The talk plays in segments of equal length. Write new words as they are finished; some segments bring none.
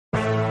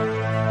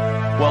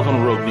Welcome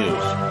to Rogue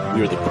News.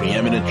 We are the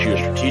preeminent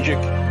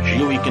geostrategic,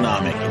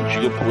 geoeconomic, and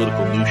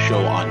geopolitical news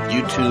show on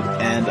YouTube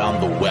and on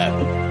the web.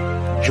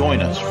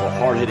 Join us for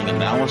hard-hitting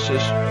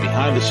analysis,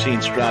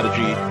 behind-the-scenes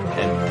strategy,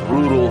 and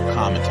brutal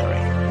commentary.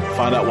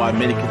 Find out why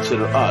many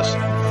consider us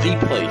the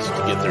place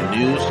to get their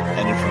news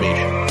and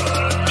information.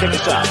 Check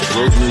us out at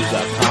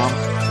roguenews.com.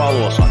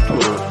 Follow us on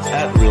Twitter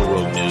at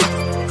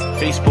RealRogueNews,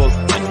 Facebook,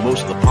 and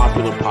most of the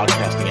popular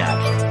podcasting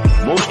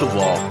apps. Most of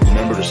all,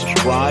 remember to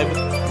subscribe,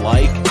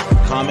 like,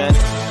 comment,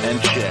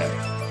 and share.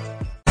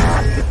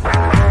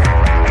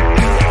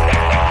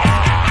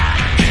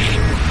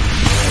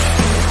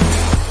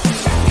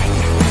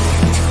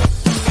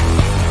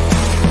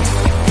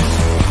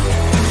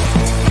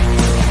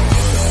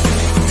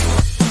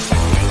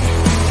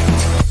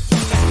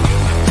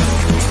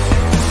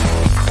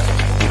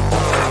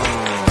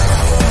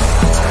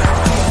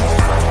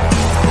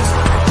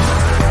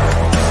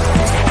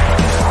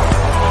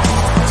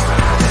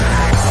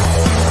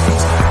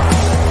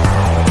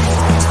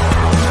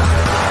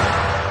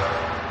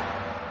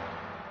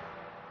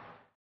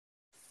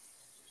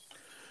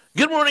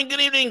 Good morning, good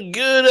evening,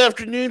 good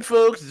afternoon,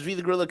 folks. It's V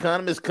the Guerrilla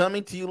Economist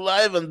coming to you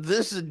live on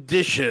this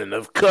edition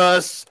of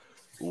Cuss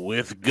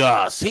with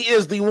Gus. He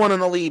is the one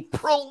and only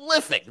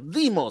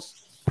the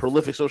most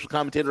prolific social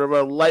commentator of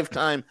our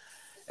lifetime,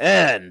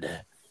 and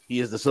he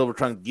is the Silver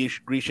Trunk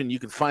Grecian. You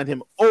can find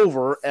him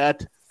over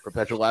at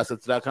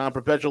perpetualassets.com,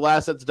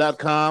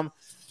 perpetualassets.com.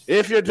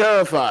 If you're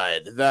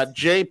terrified that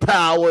Jay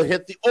Powell will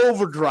hit the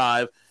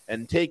overdrive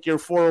and take your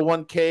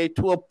 401k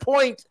to a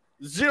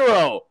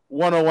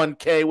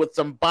 0.0101k with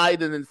some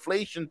Biden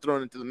inflation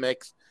thrown into the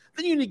mix,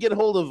 then you need to get a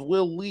hold of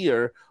Will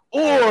Lear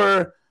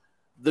or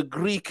the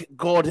Greek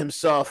god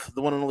himself,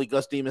 the one and only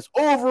Gus Demas,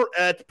 over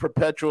at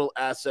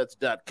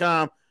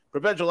perpetualassets.com.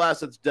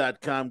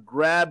 Perpetualassets.com.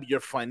 Grab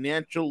your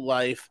financial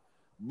life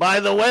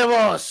by the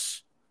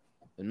huevos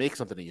and make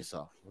something of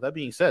yourself. With that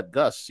being said,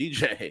 Gus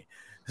CJ,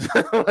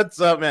 what's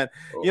up, man?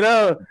 You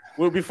know,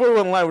 before we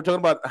went live, we're talking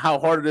about how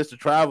hard it is to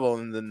travel,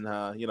 and then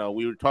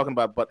we were talking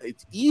about, but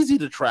it's easy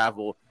to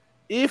travel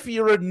if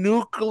you're a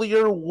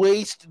nuclear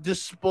waste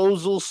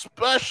disposal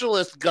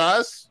specialist,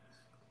 Gus.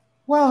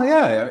 Well,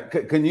 yeah.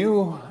 Can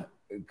you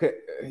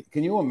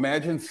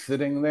imagine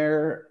sitting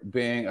there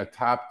being a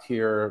top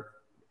tier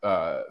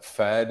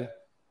Fed,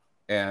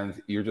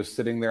 and you're just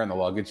sitting there in the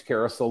luggage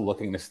carousel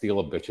looking to steal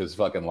a bitch's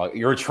fucking luggage?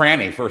 You're a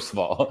tranny, first of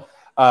all.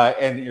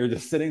 And you're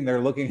just sitting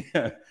there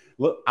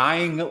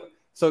eyeing.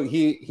 So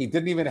he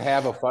didn't even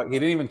have he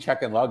didn't even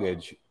check in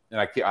luggage.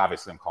 And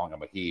obviously I'm calling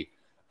him a he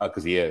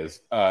because he is.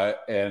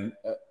 And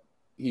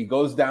he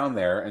goes down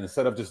there, and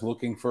instead of just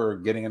looking for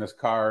getting in his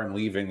car and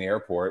leaving the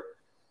airport,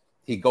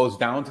 he goes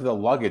down to the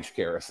luggage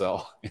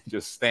carousel and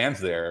just stands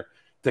there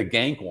to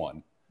gank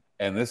one.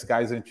 And this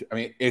guy's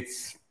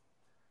is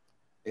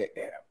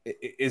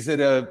it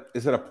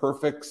a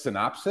perfect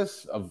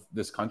synopsis of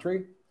this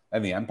country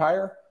and the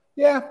empire?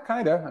 Yeah,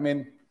 kind of. I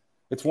mean,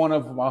 it's one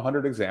of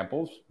 100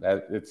 examples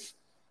that it's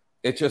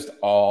just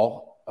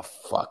all a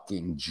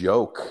fucking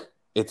joke.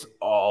 It's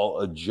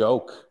all a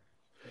joke,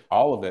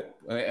 all of it.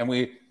 And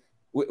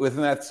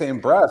within that same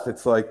breath,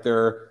 it's like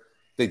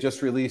they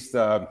just released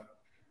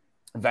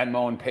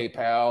Venmo and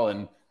PayPal,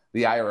 and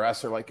the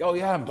IRS are like, oh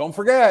yeah, don't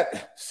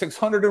forget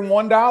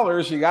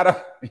 $601. You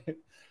gotta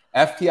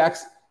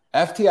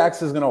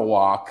FTX is gonna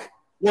walk.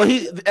 Well,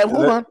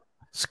 hold on.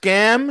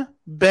 Scam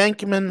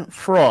Bankman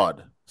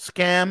fraud.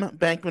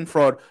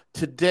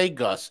 Today,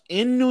 Gus,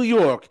 in New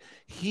York,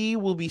 he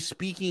will be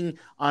speaking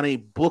on a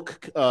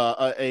book,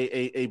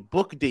 a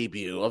book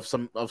debut of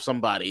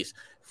somebody's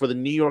for the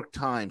New York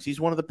Times.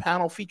 He's one of the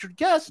panel featured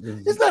guests.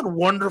 Isn't that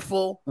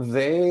wonderful?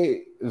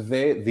 The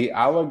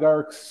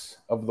oligarchs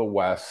of the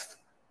West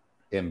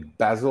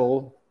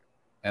embezzle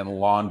and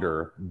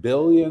launder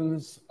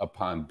billions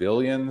upon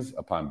billions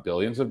upon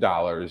billions of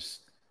dollars,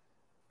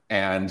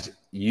 and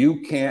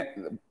you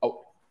can't,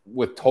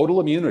 with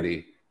total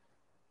immunity.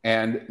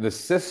 And the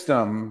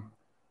system's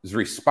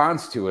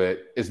response to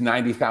it is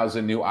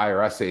 90,000 new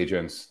IRS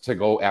agents to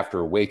go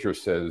after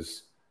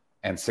waitresses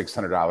and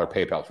 $600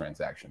 PayPal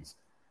transactions.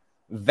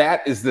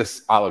 That is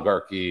this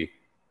oligarchy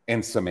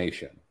in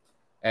summation.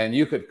 And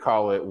you could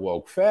call it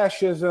woke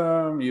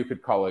fascism. You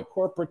could call it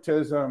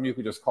corporatism. You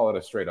could just call it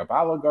a straight up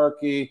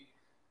oligarchy.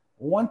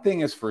 One thing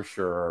is for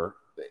sure,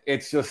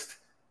 it's just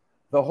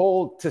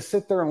to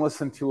sit there and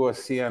listen to a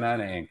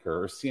CNN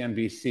anchor or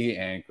CNBC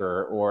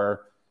anchor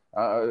or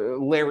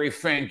Larry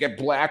Fink at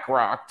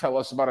BlackRock tell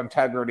us about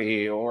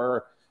integrity,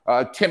 or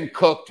Tim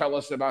Cook tell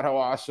us about how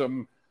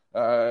awesome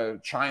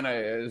China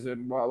is,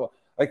 and blah, blah.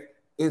 Like,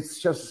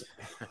 it's just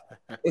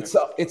it's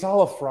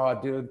all a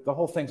fraud, dude. The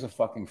whole thing's a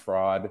fucking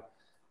fraud.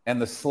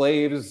 And the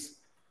slaves,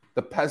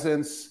 the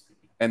peasants,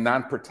 and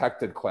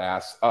non-protected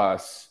class,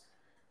 us,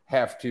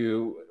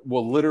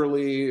 will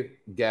literally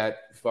get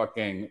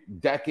fucking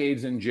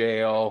decades in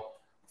jail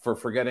for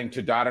forgetting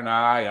to dot an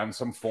I on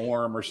some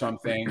form or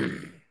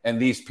something. And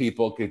these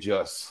people could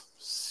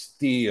just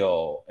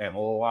steal and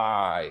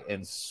lie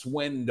and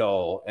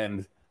swindle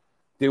and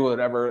do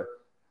whatever.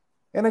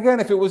 And again,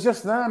 if it was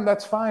just them,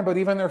 that's fine. But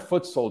even their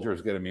foot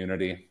soldiers get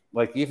immunity.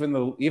 Like even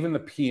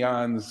the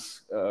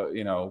peons,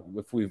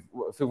 if we've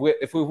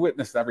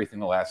witnessed everything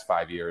the last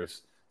 5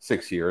 years,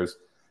 6 years,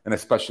 and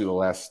especially the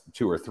last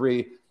 2 or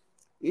 3,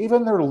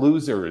 even their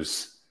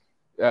losers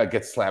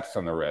get slaps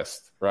on the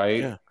wrist,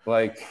 right? Yeah.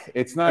 Like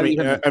it's not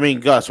I mean,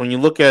 Gus, when you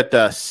look at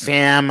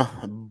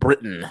Scam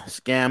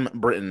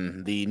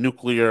Britton, the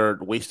nuclear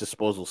waste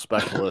disposal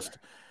specialist,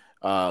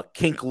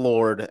 kink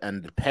lord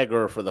and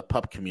pegger for the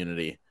pup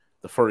community,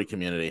 the furry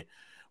community.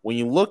 When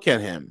you look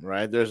at him,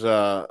 right,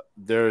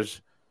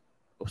 there's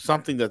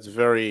something that's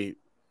very,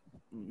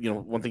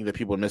 one thing that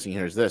people are missing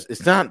here is this.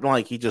 It's not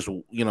like he just,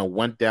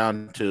 went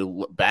down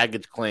to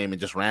baggage claim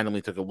and just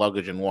randomly took a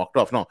luggage and walked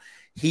off. No,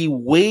 he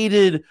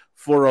waited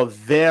for a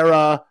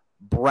Vera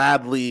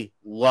Bradley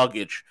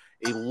luggage,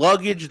 a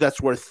luggage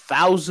that's worth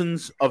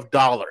thousands of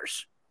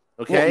dollars.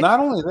 Okay. Well, not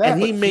only that,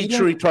 and he made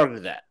sure he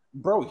targeted that.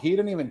 Bro, he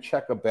didn't even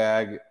check a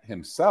bag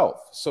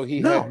himself. So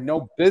he had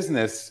no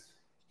business.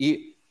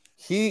 He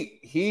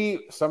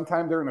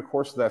sometime during the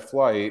course of that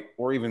flight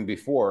or even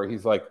before,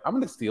 he's like, I'm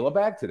going to steal a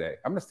bag today.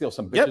 I'm going to steal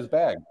some bitch's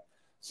bag.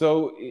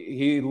 So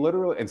he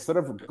literally, instead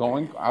of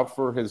going out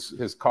for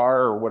his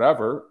car or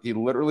whatever, he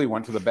literally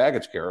went to the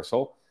baggage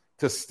carousel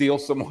to steal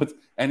someone's.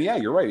 And yeah,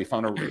 you're right. He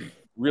found a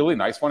really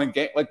nice one.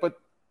 But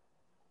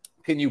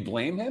can you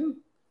blame him?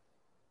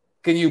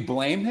 Can you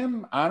blame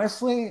him?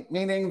 Honestly,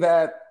 meaning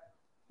that,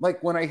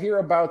 like when I hear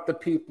about the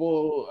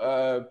people,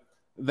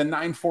 the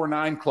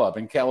 949 Club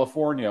in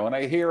California, when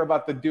I hear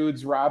about the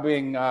dudes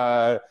robbing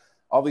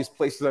all these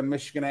places on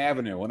Michigan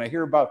Avenue, when I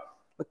hear about,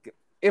 look,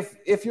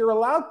 if you're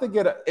allowed to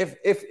get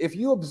if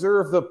you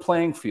observe the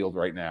playing field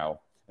right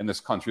now in this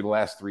country the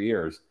last 3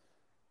 years,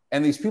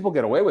 and these people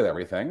get away with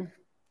everything,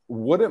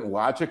 wouldn't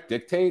logic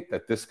dictate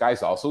that this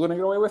guy's also going to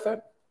get away with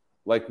it?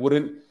 Like,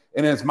 wouldn't,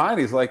 in his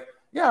mind, he's like,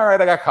 yeah, all right,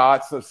 I got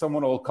caught, so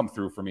someone will come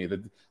through for me.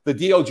 The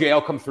DOJ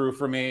will come through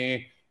for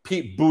me.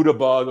 Pete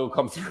Buttigieg will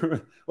come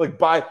through.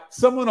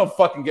 Someone will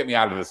fucking get me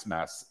out of this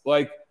mess.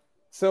 Like,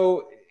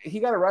 so he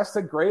got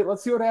arrested. Great.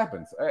 Let's see what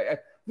happens.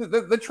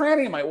 The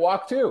tranny might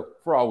walk too,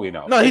 for all we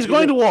know. No, he's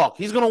going to walk.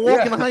 He's going to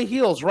walk in high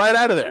heels right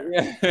out of there.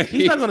 Yeah.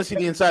 He's not going to see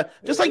the inside.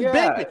 Just like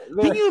Bankman.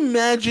 Can you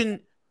imagine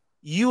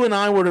you and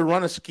I were to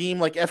run a scheme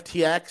like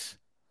FTX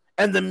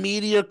and the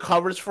media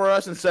covers for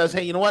us and says,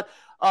 hey, you know what?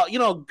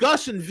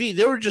 Gus and V,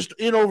 they were just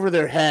in over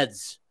their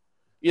heads.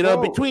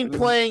 Between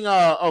playing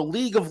a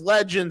League of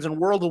Legends and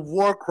World of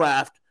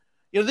Warcraft,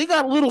 they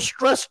got a little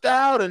stressed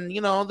out, and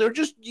they're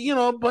just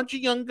a bunch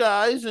of young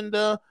guys, and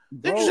they're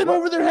just in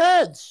over their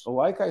heads.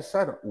 Like I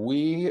said,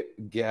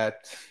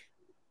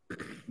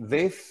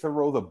 they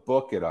throw the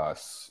book at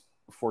us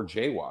for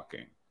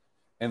jaywalking,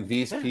 and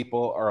these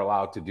people are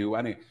allowed to do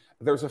any.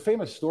 There's a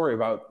famous story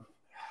about,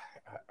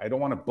 I don't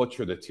want to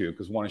butcher the two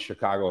because one is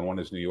Chicago and one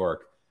is New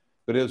York,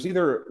 but it was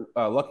either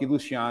Lucky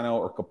Luciano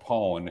or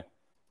Capone.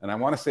 And I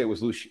want to say it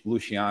was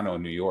Luciano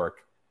in New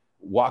York,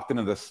 walked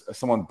into this,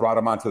 someone brought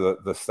him onto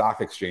the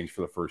stock exchange for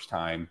the first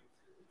time.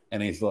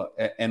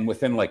 And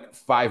within like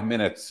 5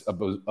 minutes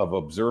of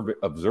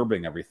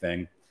observing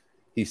everything,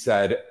 he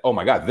said, oh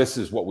my God, this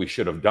is what we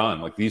should have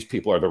done. Like, these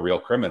people are the real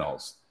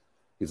criminals.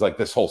 He's like,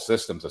 this whole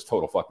system's a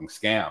total fucking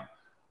scam.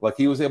 Like,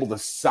 he was able to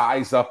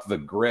size up the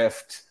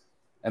grift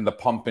and the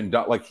pump and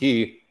dump. Like,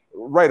 he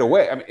right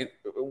away, I mean,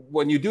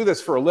 when you do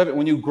this for a living,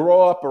 when you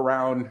grow up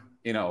around,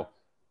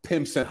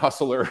 pimps and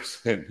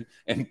hustlers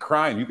and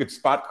crime, you could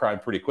spot crime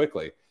pretty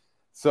quickly.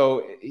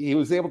 So he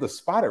was able to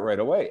spot it right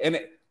away. And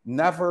it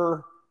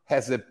never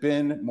has it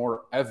been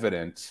more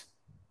evident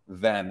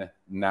than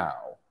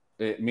now.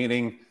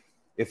 Meaning,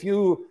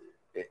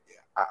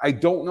 I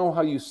don't know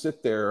how you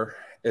sit there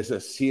as a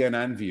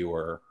CNN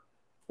viewer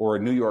or a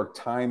New York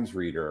Times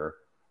reader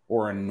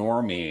or a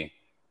normie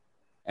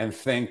and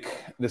think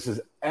this is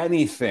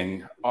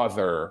anything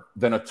other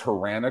than a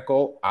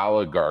tyrannical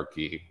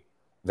oligarchy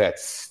that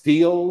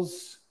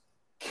steals,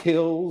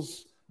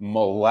 kills,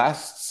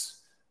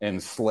 molests,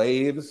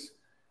 enslaves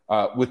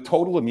with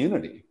total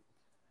immunity.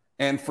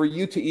 And for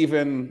you to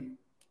even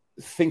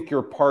think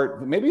you're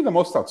part, maybe the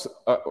most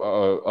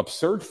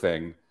absurd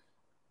thing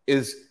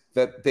is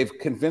that they've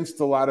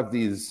convinced a lot of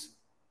these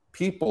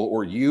people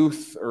or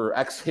youth or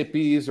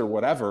ex-hippies or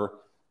whatever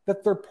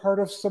that they're part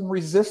of some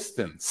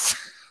resistance.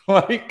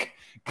 Like,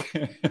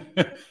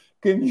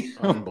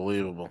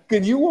 Unbelievable.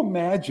 Can you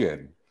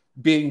imagine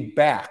being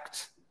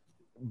backed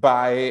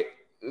by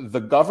the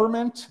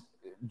government,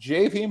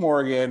 JP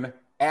Morgan,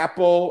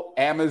 Apple,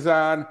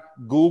 Amazon,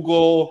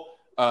 Google,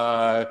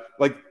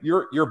 like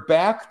you're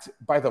backed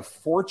by the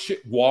Fortune,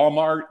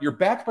 Walmart, you're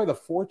backed by the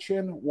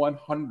Fortune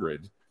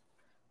 100,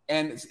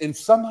 and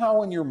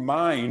somehow in your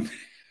mind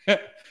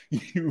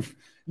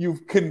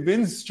you've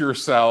convinced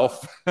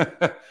yourself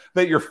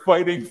that you're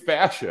fighting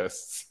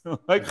fascists.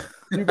 Like,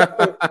 you got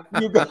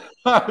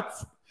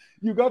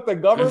the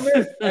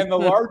government and the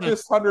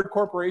largest 100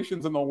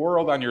 corporations in the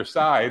world on your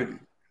side,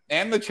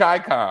 and the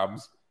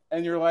Chi-Coms,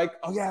 and you're like,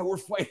 oh yeah, we're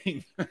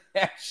fighting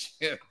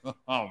fascism.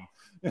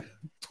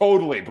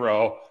 Totally,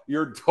 bro.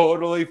 You're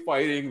totally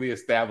fighting the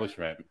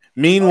establishment.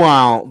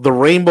 Meanwhile, the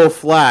rainbow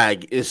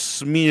flag is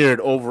smeared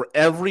over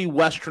every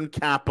Western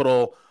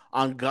capital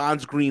on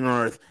God's green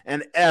earth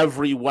and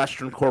every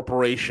Western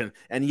corporation,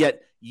 and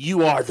yet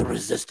you are the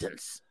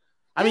resistance.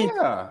 I mean,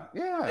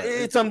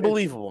 it's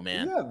unbelievable,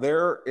 man. Yeah,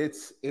 they're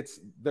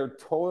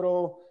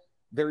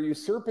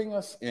usurping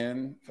us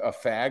in a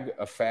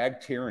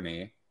fag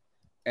tyranny,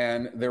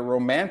 and they're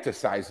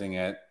romanticizing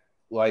it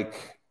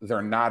like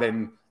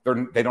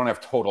they don't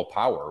have total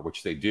power,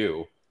 which they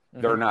do.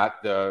 Mm-hmm. They're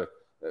not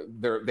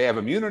they have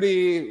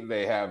immunity,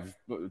 they have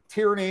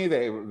tyranny,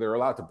 they're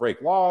allowed to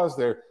break laws,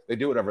 they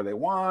do whatever they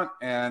want,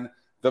 and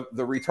the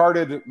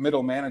retarded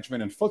middle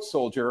management and foot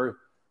soldiers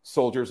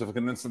have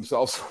convinced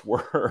themselves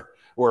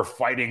we're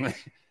fighting.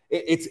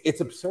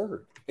 It's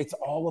absurd. It's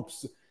all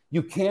absurd.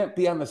 You can't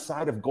be on the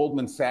side of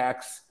Goldman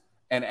Sachs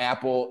and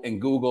Apple and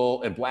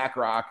Google and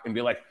BlackRock and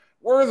be like,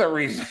 we're the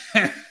reason.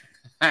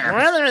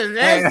 We're the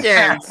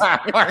resistance.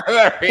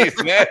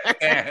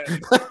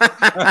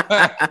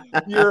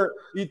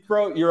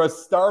 You're a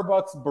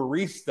Starbucks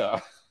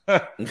barista.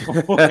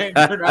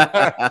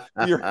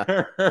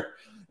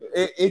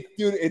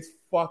 Dude, it's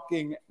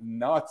fucking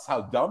nuts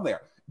how dumb they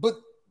are. But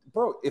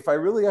bro, if I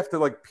really have to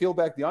like peel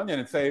back the onion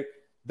and say,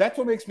 that's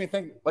what makes me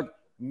think like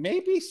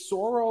maybe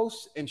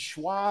Soros and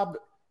Schwab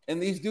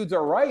and these dudes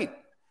are right.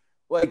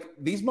 Like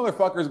these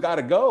motherfuckers got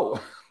to go.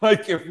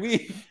 Like if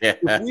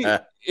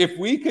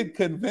we could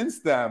convince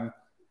them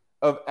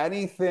of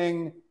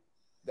anything.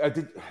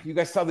 You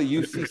guys saw the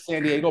UC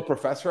San Diego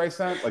professor I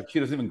sent? Like she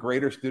doesn't even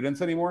grade her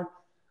students anymore.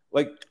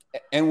 Like,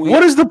 and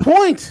what is the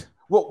point?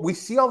 Well, we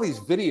see all these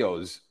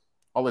videos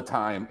all the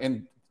time,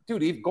 and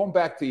dude, going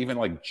back to even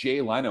like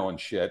Jay Leno and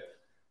shit,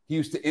 he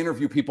used to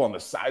interview people on the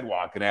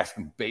sidewalk and ask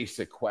them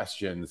basic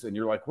questions, and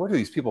you're like, where do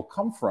these people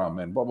come from?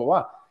 And blah blah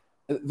blah.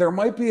 There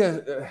might be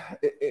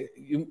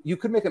you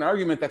could make an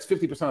argument that's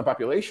 50% of the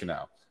population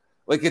now.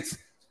 Like it's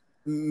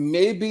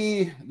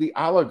maybe the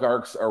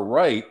oligarchs are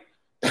right,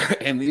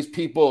 and these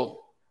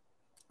people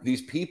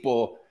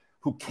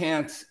who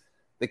can't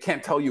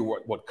tell you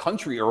what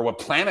country or what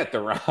planet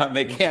they're on.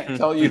 They can't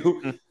tell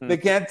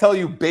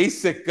you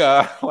basic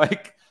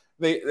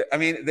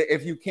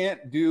if you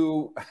can't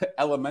do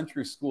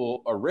elementary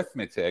school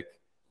arithmetic,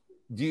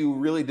 do you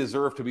really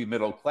deserve to be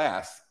middle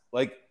class?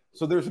 Like,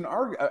 so there's an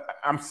argument.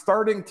 I'm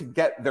starting to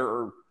get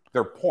their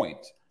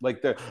point.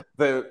 Like the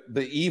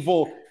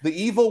evil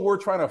we're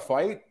trying to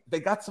fight, they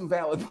got some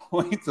valid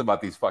points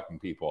about these fucking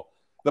people.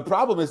 The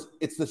problem is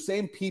it's the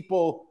same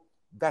people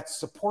that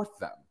support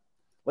them.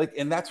 Like,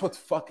 and that's what's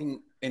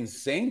fucking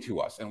insane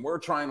to us. And we're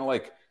trying to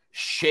like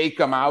shake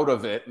them out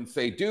of it and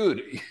say,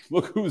 dude,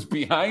 look who's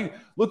behind,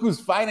 look who's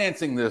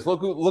financing this.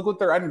 Look what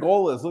their end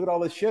goal is. Look at all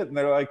this shit. And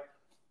they're like,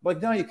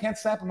 no, you can't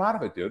snap them out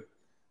of it, dude.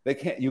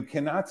 You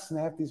cannot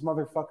snap these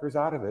motherfuckers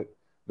out of it.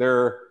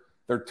 They're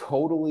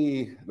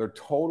totally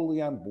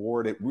on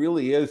board. It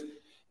really is.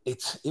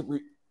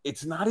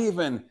 It's not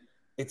even,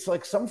 it's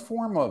like some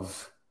form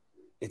of,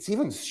 it's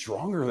even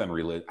stronger than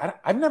religion.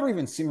 I've never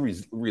even seen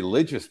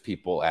religious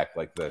people act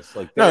like this.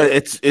 Like, no,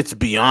 it's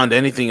beyond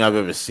anything I've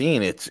ever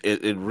seen.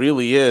 It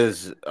really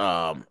is.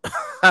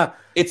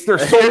 It's their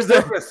sole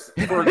purpose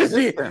for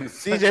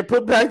existence. CJ,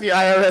 put back the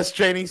IRS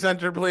training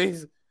center,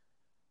 please.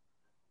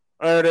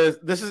 There it is.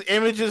 This is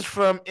images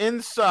from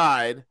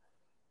inside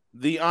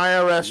the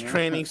IRS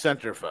training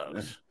center,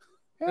 folks.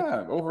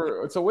 Yeah,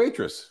 it's a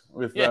waitress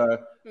with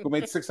who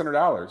made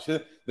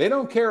 $600. They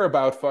don't care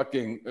about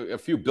fucking a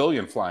few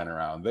billion flying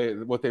around.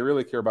 What they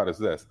really care about is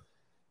this.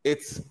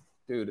 It's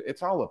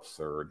all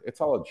absurd.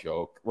 It's all a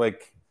joke.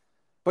 Like,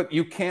 but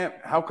you can't.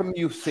 How come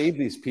you save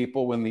these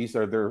people when these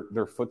are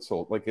their foot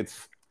sold? Like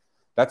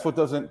that's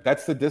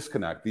the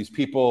disconnect. These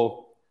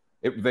people,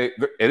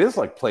 it is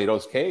like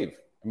Plato's cave.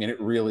 I mean,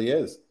 it really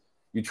is.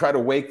 You try to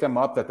wake them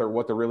up that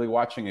what they're really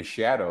watching is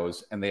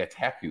shadows, and they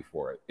attack you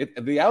for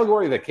it. The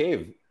allegory of the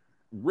cave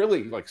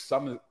really like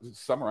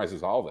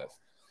summarizes all this,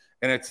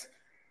 and it's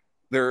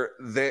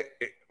they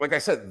like I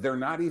said, they're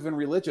not even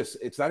religious.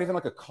 It's not even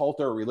like a cult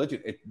or a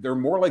religion. They're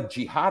more like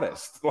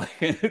jihadists. Like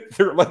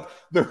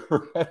they're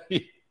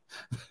ready.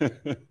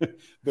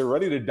 They're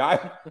ready to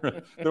die.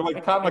 They're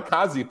like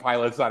kamikaze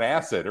pilots on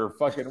acid or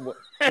fucking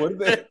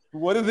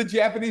what did the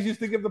Japanese used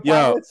to give the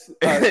pilots?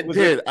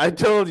 Dude, I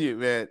told you,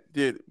 man.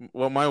 Dude,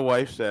 what my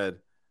wife said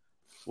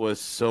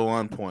was so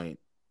on point.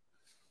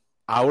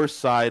 Our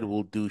side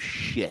will do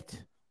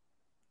shit.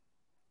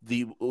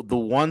 The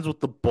ones with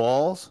the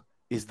balls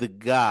is the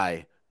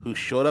guy who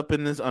showed up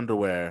in his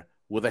underwear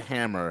with a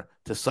hammer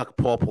to suck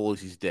Paul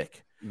Pelosi's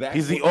dick.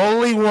 He's the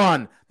only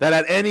one that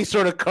had any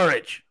sort of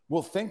courage.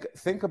 Well, think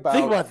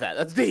about that.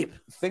 That's deep.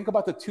 Think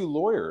about the two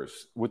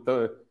lawyers with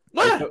the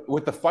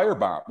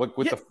firebomb,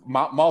 with the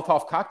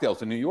Molotov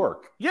cocktails in New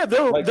York. Yeah, they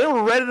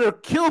were ready to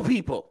kill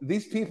people.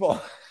 These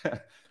people,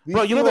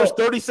 bro. You know, there's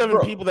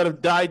 37 people that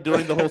have died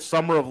during the whole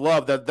summer of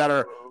love that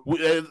are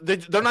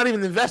they're not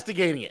even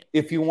investigating it.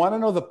 If you want to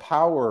know the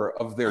power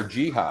of their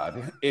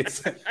jihad,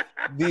 it's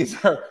these.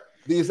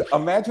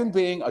 Imagine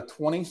being a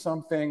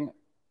 20-something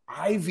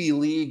Ivy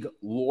League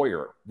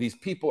lawyer. These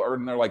people are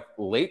in their like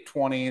late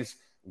 20s,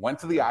 went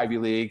to the Ivy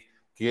League,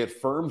 get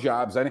firm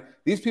jobs.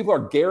 These people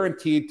are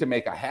guaranteed to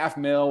make $500,000,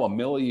 $1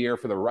 million a year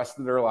for the rest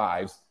of their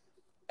lives.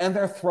 And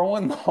they're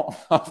throwing balls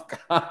off.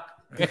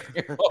 Like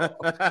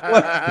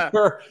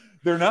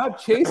they're not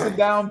chasing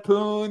down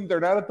Poon. They're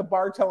not at the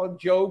bar telling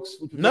jokes.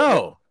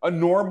 No. A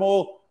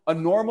normal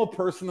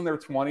person in their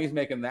 20s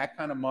making that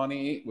kind of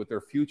money with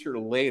their future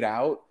laid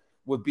out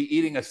would be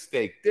eating a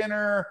steak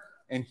dinner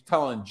and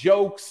telling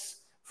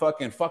jokes,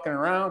 fucking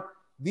around.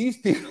 These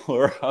people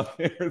are out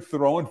there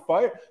throwing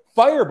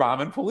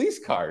firebombing police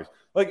cars.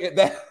 Like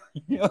that,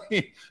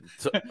 it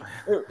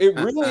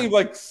really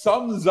like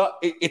sums up.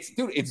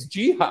 It's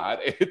jihad.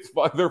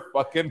 They're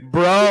fucking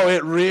bro.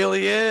 It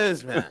really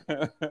is, man.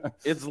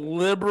 It's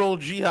liberal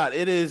jihad.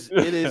 It is.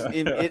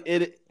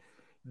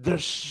 They're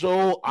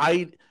so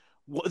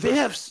they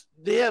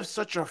have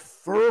such a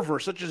fervor,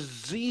 such a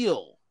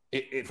zeal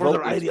for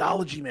their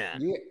ideology, man.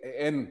 Yeah,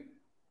 and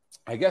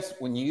I guess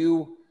when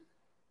you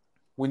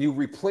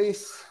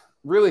replace,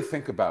 really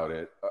think about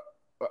it.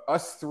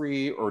 Us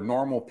three, or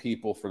normal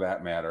people for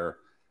that matter,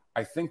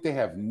 I think they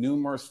have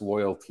numerous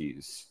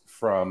loyalties,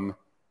 from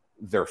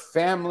their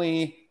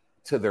family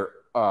to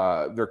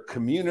their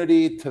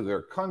community to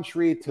their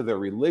country to their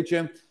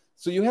religion.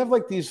 So you have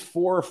like these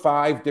 4 or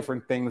 5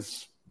 different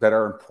things that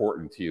are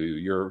important to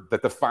you,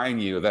 that define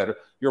you, that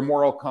your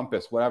moral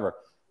compass, whatever.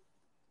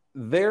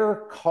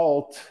 Their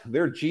cult,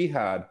 their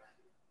jihad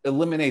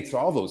eliminates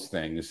all those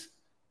things,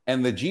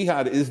 and the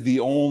jihad is the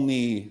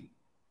only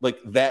like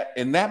that,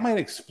 and that might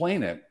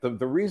explain it.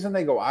 The reason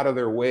they go out of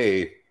their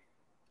way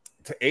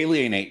to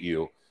alienate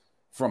you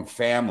from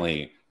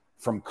family,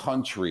 from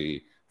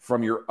country,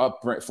 from your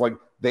upbringing, like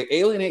they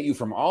alienate you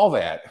from all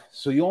that,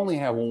 so you only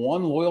have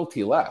one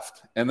loyalty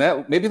left, and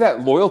that maybe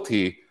that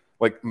loyalty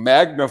like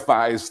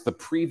magnifies the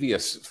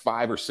previous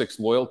 5 or 6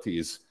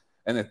 loyalties,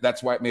 and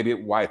that's why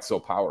it's so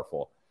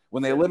powerful.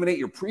 When they eliminate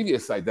your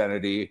previous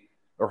identity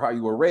or how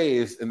you were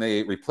raised, and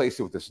they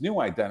replace it with this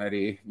new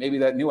identity, maybe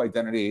that new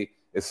identity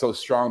is so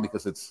strong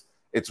because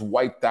it's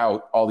wiped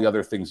out all the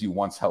other things you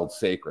once held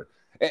sacred.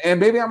 And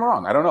maybe I'm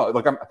wrong. I don't know.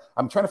 Like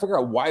I'm trying to figure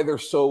out why they're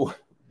so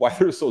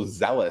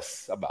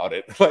zealous about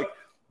it. Like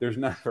there's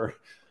never,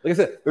 like I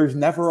said, there's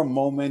never a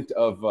moment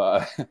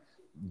of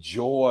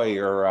joy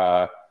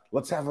or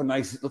let's have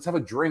a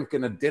drink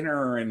and a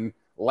dinner and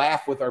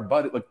laugh with our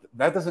buddy. Like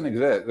that doesn't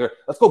exist.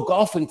 Let's go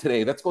golfing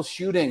today. Let's go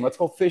shooting. Let's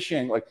go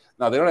fishing. Like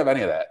no, they don't have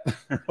any of that.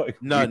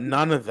 Like, no,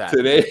 none of that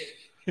today.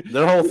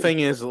 Their whole thing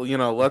is,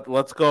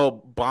 let's go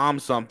bomb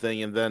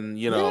something and then,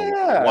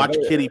 watch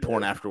kitty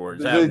porn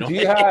afterwards.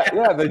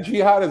 The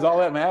jihad is all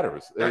that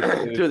matters.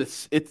 Dude,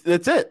 it's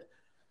it.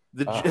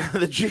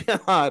 The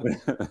jihad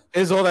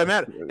is all that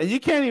matters. And you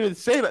can't even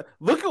say that.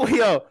 Look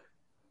at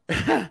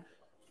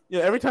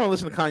every time I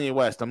listen to Kanye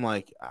West, I'm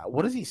like,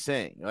 what is he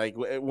saying? Like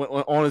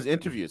on his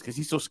interviews, because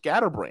he's so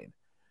scatterbrained.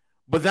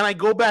 But then I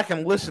go back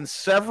and listen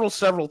several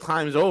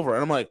times over,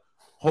 and I'm like,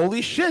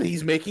 holy shit,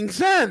 he's making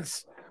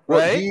sense.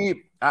 Right?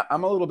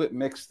 I'm a little bit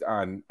mixed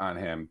on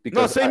him.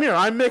 Because same here.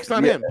 I'm mixed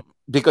on him.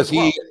 Because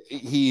he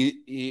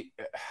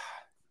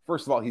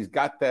first of all, he's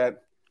definitely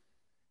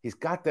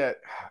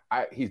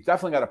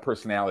got a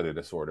personality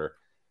disorder.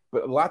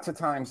 But lots of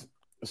times,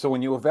 so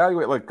when you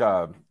evaluate like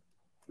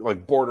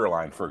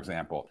borderline, for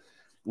example,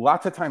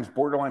 lots of times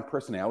borderline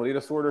personality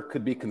disorder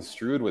could be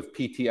construed with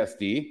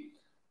PTSD.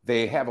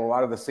 They have a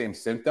lot of the same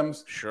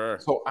symptoms. Sure.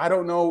 So I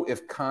don't know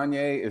if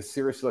Kanye is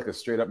seriously like a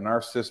straight up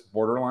narcissist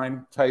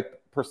borderline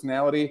type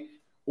personality,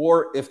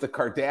 or if the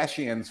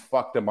Kardashians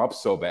fucked him up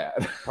so bad.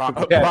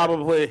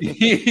 Probably.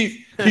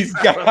 he's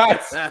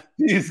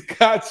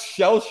got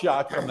shell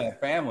shock from that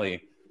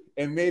family,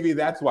 and maybe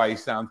that's why he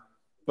sounds.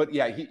 But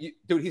yeah,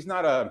 dude, he's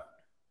not a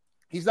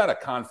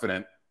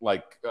confident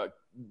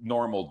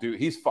normal dude.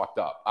 He's fucked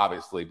up,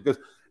 obviously, because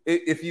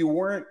if you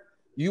weren't,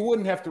 you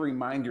wouldn't have to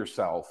remind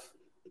yourself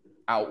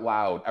out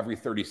loud every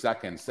 30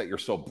 seconds that you're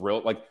so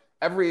brilliant. Like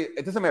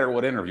it doesn't matter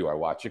what interview I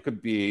watch. It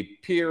could be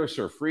Pierce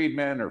or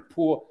Friedman or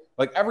Poole.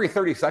 Like every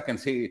 30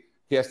 seconds, he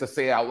has to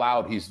say out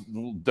loud, he's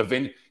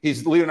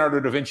Leonardo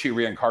da Vinci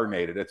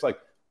reincarnated. It's like,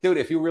 dude,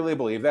 if you really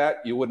believe that,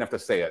 you wouldn't have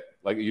to say it.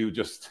 Like you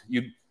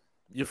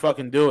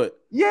fucking do it.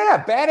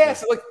 Yeah,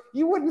 badass. Like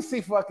you wouldn't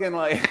see fucking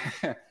like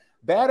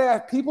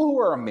badass people who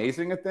are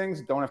amazing at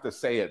things don't have to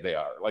say it. They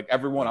are like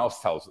everyone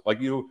else tells it.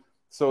 Like you.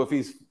 So if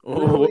he's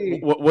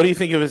really... what do you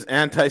think of his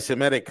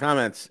anti-Semitic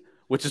comments?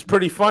 Which is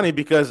pretty funny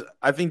because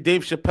I think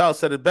Dave Chappelle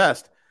said it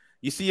best.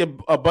 You see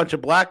a bunch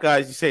of black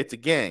guys, you say it's a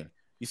gang.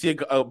 You see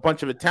a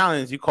bunch of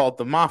Italians, you call it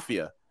the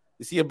mafia.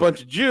 You see a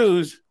bunch of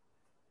Jews,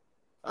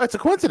 it's a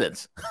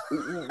coincidence.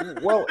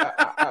 Well,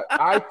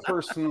 I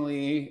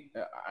personally,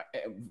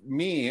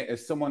 me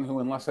as someone who,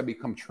 unless I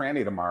become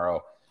tranny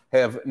tomorrow,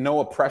 have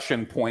no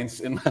oppression points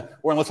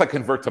or unless I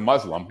convert to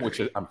Muslim, which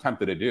I'm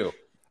tempted to do.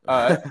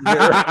 I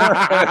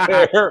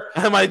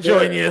might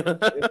join you.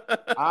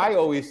 I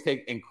always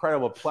take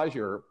incredible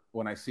pleasure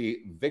when I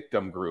see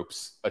victim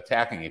groups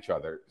attacking each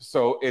other.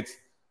 So it's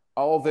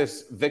all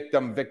this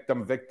victim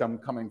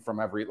coming from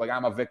every, like,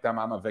 I'm a victim.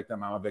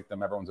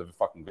 Everyone's a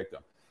fucking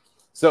victim.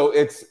 So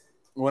it's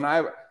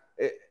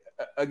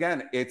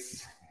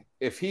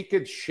if he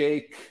could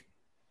shake,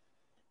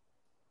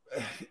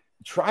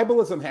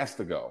 tribalism has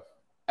to go.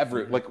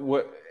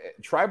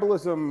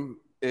 Tribalism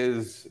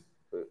is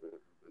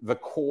the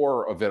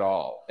core of it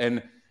all.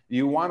 And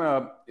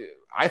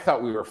I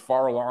thought we were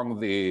far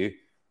along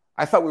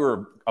I thought we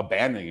were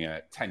abandoning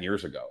it 10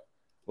 years ago.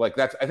 Like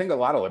I think a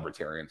lot of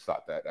libertarians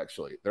thought that,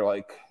 actually. They're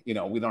like, we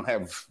don't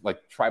have, like,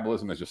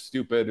 tribalism is just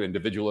stupid.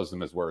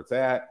 Individualism is where it's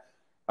at.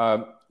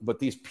 But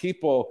these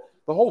people,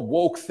 the whole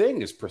woke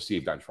thing is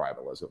perceived on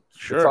tribalism.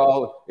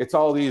 Sure. It's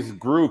all these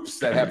groups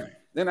that have,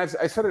 and I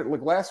said it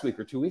like last week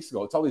or 2 weeks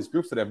ago, it's all these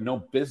groups that have no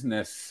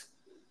business,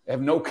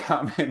 have no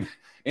common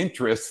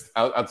interest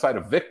outside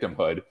of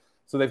victimhood.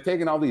 So they've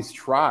taken all these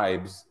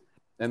tribes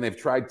and they've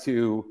tried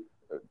to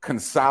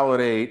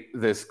consolidate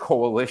this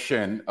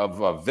coalition of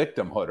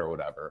victimhood or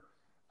whatever.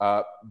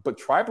 But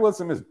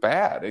tribalism is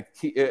bad.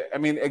 I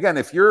mean, again,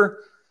 if you're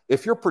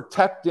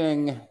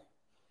protecting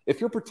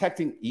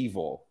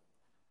evil,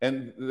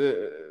 and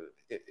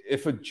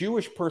if a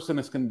Jewish person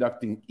is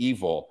conducting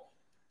evil,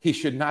 he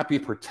should not be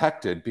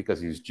protected because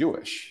he's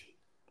Jewish.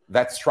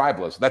 That's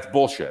tribalism. That's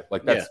bullshit.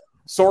 Like, that's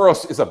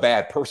Soros is a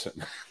bad person.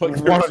 Like,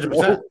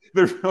 100%.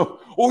 There's no,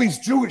 he's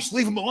Jewish,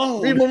 leave him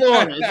alone. Leave him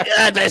alone.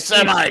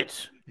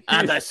 Anti-Semite.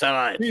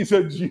 He's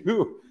a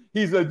Jew.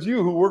 He's a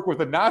Jew who worked with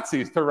the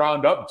Nazis to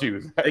round up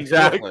Jews.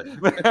 Exactly.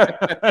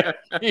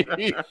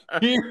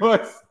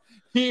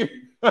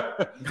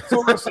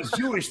 Soros is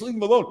Jewish, leave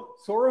him alone.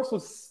 Soros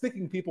was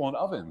sticking people in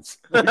ovens.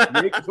 Like,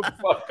 make the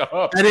fuck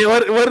up. And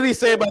what did he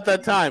say about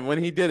that time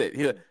when he did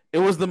it? It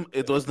was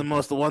the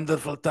most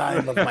wonderful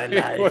time of my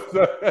life.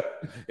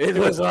 It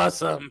was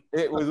awesome.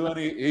 It was when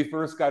he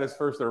first got his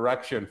first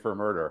erection for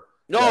murder.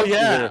 Oh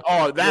yeah.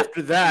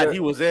 After that, he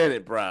was in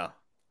it, bro.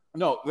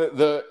 No,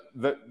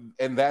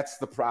 and that's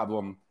the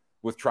problem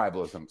with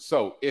tribalism.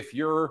 So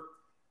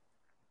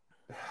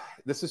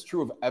this is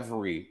true of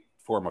every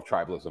form of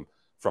tribalism,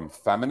 from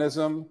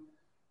feminism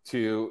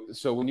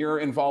so when you're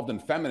involved in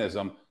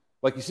feminism,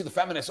 like, you see the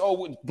feminists,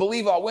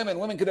 believe all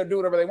women can do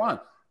whatever they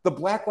want. The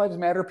Black Lives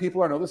Matter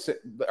people are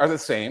the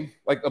same.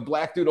 Like, a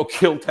black dude will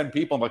kill 10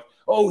 people. I'm like,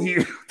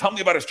 tell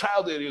me about his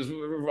childhood. He was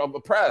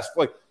oppressed.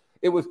 Like,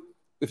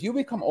 if you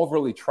become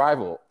overly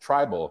tribal,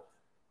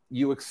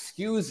 you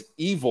excuse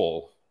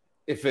evil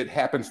if it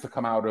happens to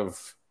come out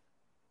of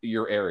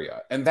your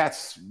area. And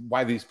that's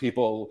why these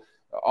people,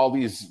 all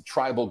these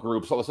tribal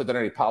groups, all this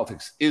identity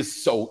politics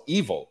is so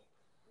evil.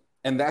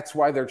 And that's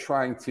why they're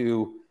pushing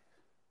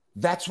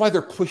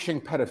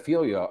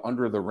pedophilia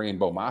under the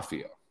rainbow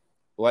mafia.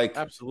 Like,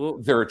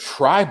 absolutely, they're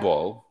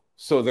tribal,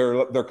 so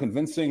they're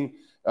convincing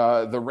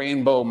the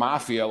rainbow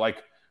mafia,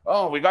 like,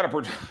 we got to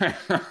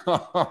protect.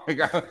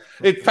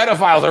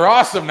 Pedophiles are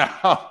awesome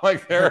now.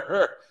 Like,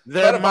 they're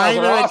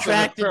minor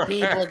attracted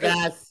people,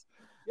 Gus.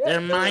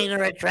 They're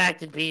minor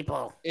attracted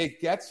people.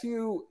 It gets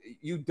you.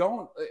 You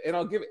don't. And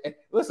I'll give it.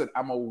 Listen,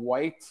 I'm a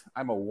white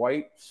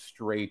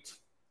straight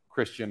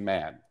Christian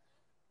man.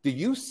 Do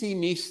you see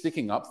me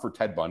sticking up for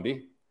Ted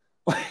Bundy?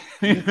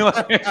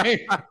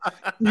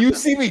 You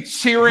see me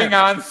cheering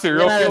on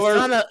serial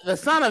killers? The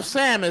son of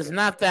Sam is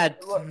not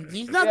that.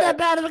 He's not that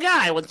bad of a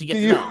guy once you get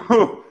to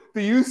know.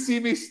 Do you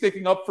see me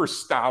sticking up for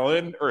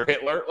Stalin or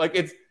Hitler? Like,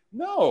 you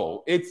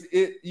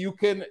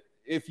can,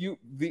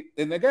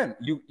 and again,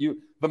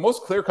 the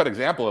most clear-cut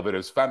example of it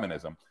is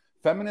feminism.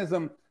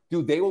 Feminism,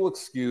 dude, they will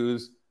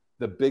excuse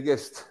the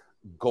biggest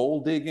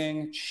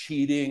gold-digging,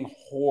 cheating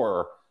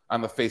whore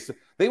on the face.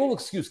 They will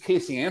excuse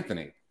Casey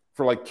Anthony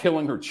for, like,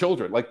 killing her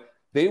children. Like,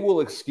 they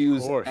will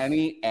excuse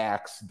any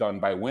acts done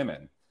by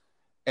women.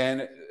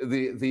 And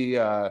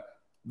the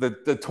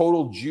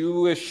total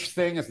Jewish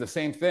thing is the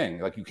same thing.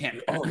 Like, you can't,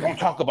 don't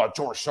talk about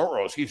George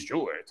Soros, he's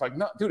Jewish. It's like,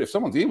 no, dude, if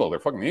someone's evil, they're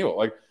fucking evil.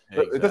 Like,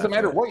 exactly. It doesn't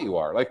matter what you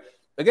are. Like,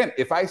 again,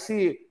 if I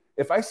see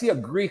a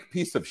Greek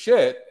piece of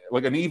shit,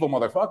 like an evil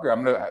motherfucker, I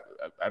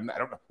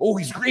don't know.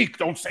 He's Greek,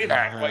 don't say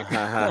that. Like,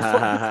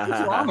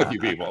 what's wrong with you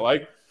people?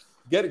 Like,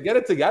 get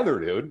it together,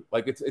 dude.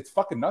 Like, it's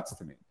fucking nuts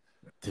to me.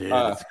 Dude,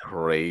 it's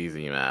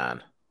crazy,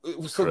 man.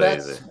 So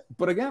crazy.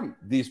 But again,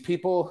 these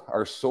people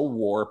are so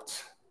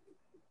warped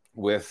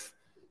with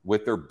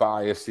their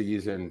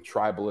biases and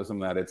tribalism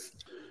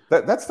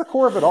that's the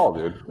core of it all,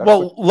 dude.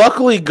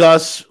 Luckily,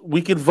 Gus,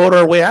 we could vote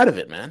our way out of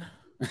it, man.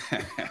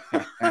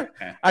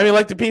 I mean,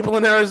 like the people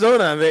in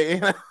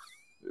Arizona,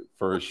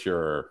 for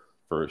sure.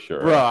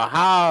 Bro,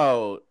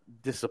 how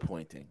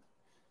disappointing.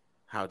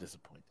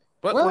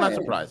 But we're not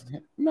surprised.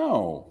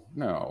 No.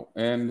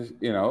 And,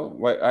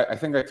 I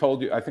think I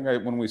told you,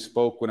 when we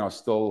spoke, when I was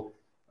still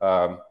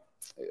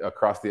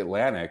across the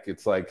Atlantic,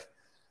 it's like,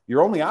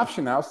 your only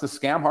option now is to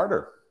scam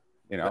harder,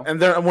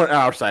 And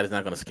our side is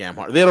not going to scam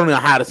harder. They don't know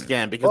how to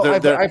scam because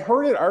I've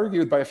heard it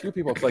argued by a few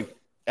people. It's like,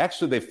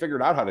 actually, they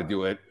figured out how to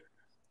do it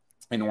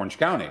in Orange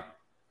County.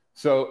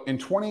 So in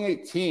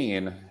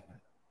 2018,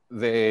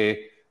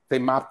 they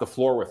mopped the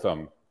floor with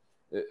them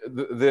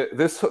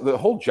The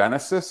whole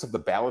genesis of the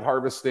ballot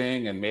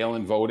harvesting and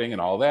mail-in voting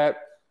and all that,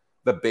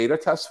 the beta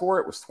test for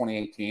it was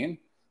 2018.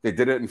 They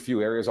did it in a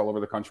few areas all over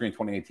the country in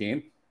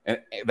 2018, and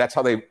that's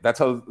how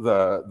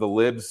the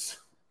libs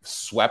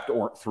swept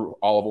through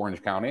all of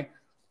Orange County.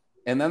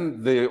 And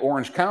then the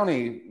Orange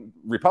County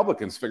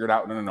Republicans figured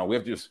out, no, we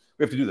have to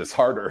do this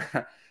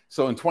harder.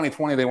 So in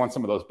 2020 they want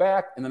some of those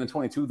back, and then in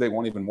 22 they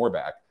want even more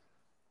back.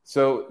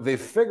 So they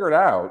figured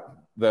out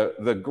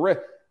the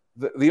grit.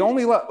 The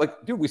only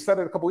dude, we said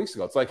it a couple weeks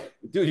ago. It's like,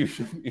 dude,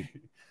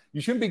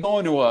 you shouldn't be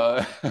going to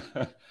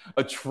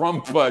a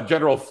Trump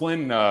General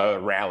Flynn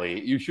rally.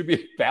 You should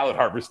be ballot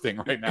harvesting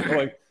right now.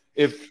 Like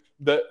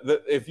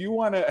if you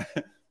want to,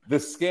 the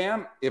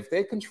scam, if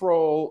they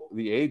control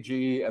the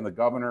AG and the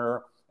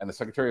governor and the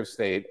Secretary of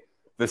State,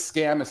 the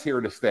scam is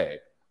here to stay.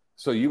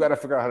 So you got to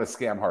figure out how to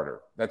scam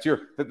harder.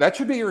 That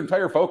should be your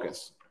entire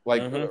focus.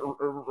 Like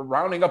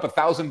rounding up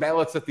 1,000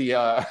 ballots at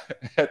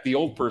the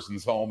old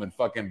person's home and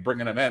fucking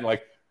bringing them in.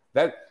 Like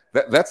that's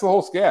the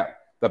whole scam.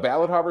 The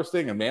ballot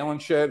harvesting and mail-in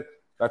shit.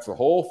 That's the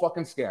whole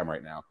fucking scam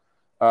right now.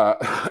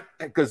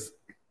 Because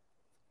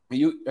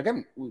dude,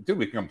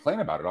 we can complain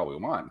about it all we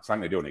want. It's not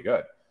going to do any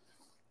good.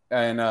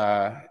 And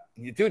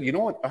dude, you know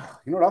what?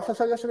 You know what else I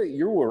said yesterday?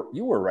 You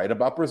were right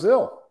about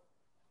Brazil.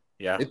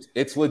 Yeah,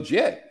 it's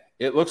legit.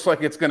 It looks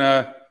like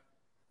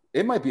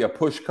it might be a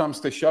push comes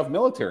to shove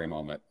military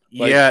moment.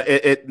 Like,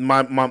 yeah,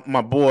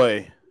 my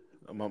boy,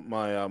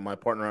 my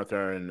partner out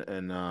there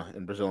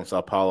in Brazil, in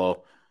Sao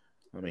Paulo.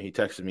 I mean, he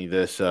texted me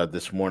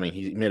this morning.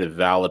 He made a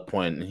valid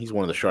point, and he's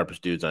one of the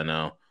sharpest dudes I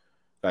know.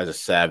 Guy's a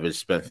savage.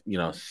 Spent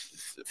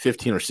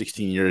 15 or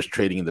 16 years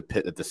trading in the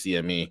pit at the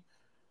CME.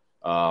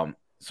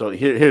 So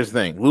here's the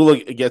thing: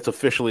 Lula gets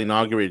officially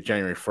inaugurated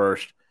January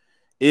 1st.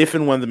 If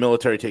and when the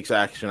military takes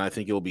action, I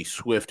think it will be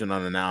swift and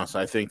unannounced.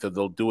 I think that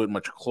they'll do it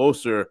much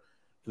closer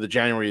to the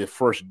January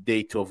 1st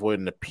date to avoid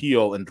an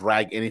appeal and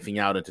drag anything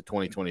out into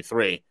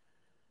 2023.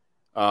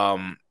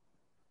 And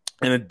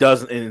it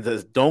does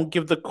don't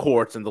give the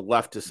courts and the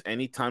leftists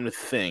any time to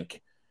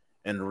think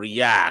and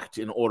react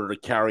in order to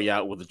carry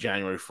out with the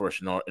January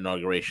 1st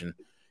inauguration.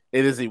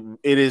 It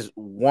is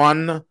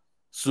one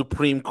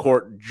Supreme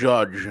Court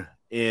judge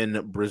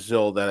in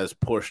Brazil that has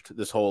pushed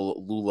this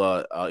whole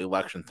Lula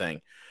election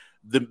thing.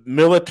 The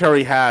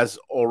military has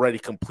already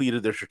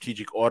completed their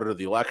strategic audit of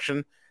the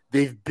election.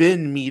 They've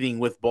been meeting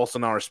with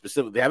Bolsonaro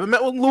specifically. They haven't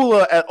met with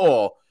Lula at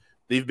all.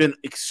 They've been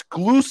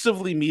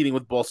exclusively meeting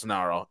with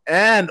Bolsonaro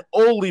and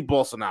only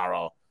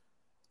Bolsonaro.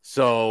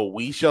 So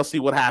we shall see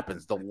what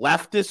happens. The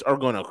leftists are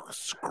going to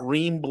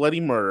scream bloody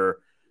murder.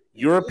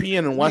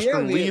 European and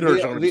Western leaders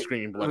are going to be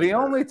screaming bloody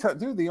murder.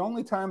 The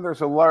only time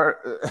there's a large...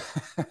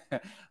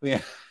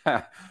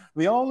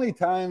 the only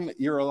time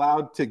you're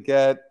allowed to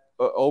get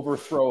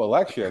overthrow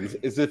elections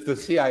is if the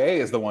CIA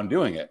is the one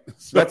doing it.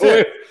 So that's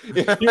it.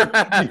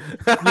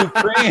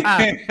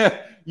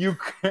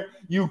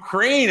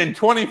 Ukraine in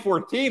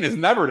 2014 is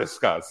never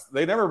discussed.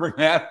 They never bring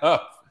that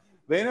up.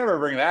 They never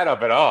bring that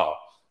up at all.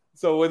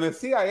 So when the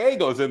CIA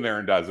goes in there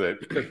and does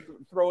it, to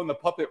throw in the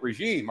puppet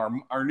regime,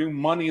 our new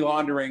money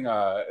laundering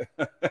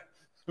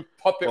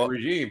puppet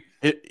regime.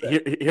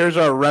 Here's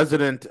our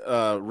resident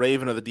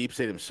raven of the deep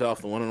state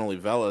himself, the one and only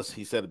Velas.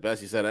 He said it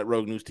best. He said at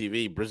Rogue News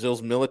TV,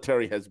 Brazil's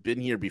military has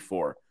been here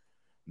before.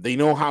 They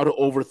know how to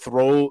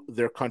overthrow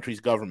their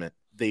country's government.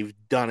 They've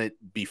done it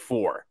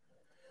before.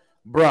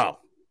 Bro,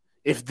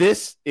 if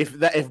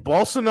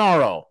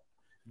Bolsonaro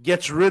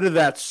gets rid of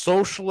that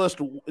socialist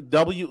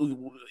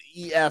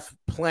WEF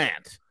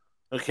plant,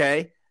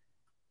 okay,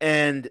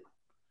 and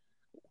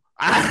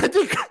I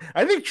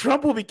think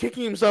Trump will be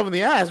kicking himself in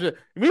the ass.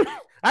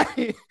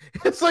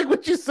 It's like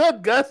what you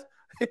said, Gus.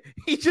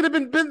 He should have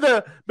been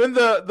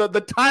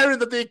the tyrant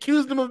that they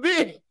accused him of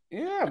being.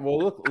 Yeah, well,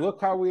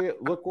 look where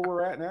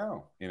we're at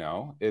now.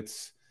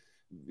 It's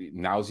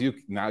now's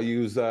use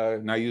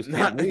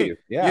can't leave.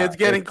 Yeah, it's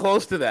getting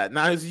close to that.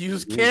 Now's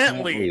use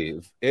can't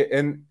leave.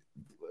 And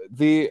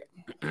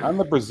on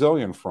the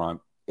Brazilian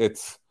front,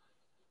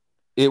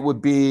 they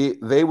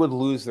would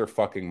lose their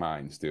fucking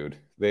minds, dude.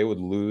 They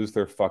would lose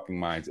their fucking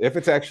minds. If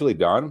it's actually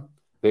done,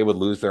 they would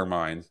lose their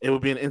minds. It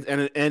would be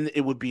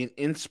an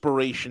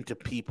inspiration to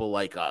people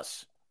like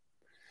us.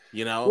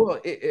 Well,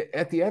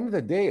 at the end of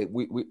the day,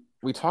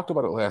 we talked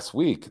about it last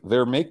week.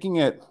 They're making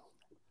it.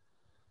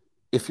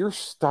 If you're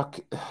stuck,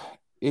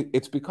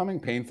 it's becoming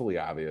painfully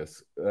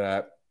obvious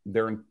that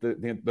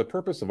the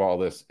purpose of all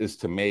this is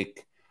to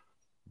make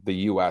the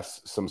U.S.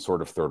 some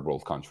sort of third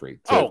world country.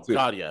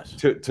 God, yes.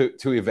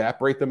 To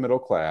evaporate the middle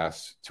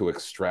class, to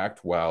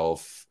extract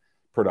wealth,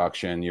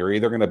 production. You're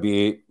either going to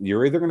be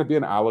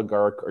an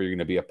oligarch or you're going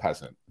to be a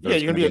peasant.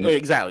 You're going to be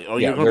exactly, or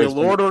you're going to be a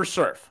lord or a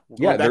serf.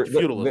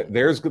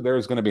 There's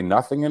going to be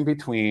nothing in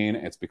between.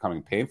 It's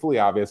becoming painfully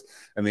obvious,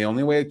 and the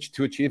only way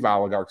to achieve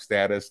oligarch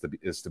status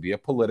is to be a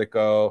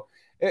politico.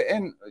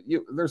 And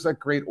there's that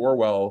great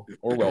Orwell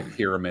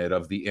pyramid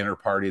of the inner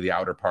party, the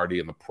outer party,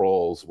 and the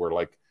proles, where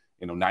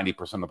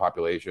 90% of the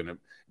population, it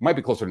might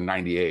be closer to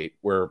 98,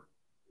 where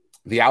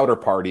the outer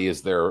party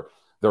is their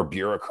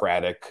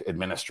bureaucratic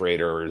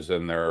administrators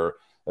and their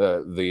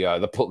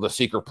the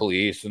secret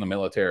police and the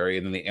military,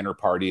 and then the inner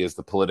party is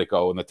the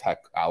Politico and the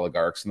tech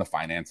oligarchs and the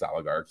finance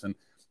oligarchs, and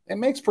it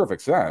makes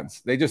perfect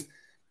sense.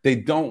 They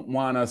don't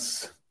want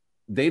us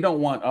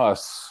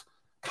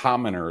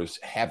commoners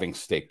having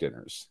steak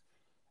dinners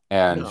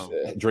and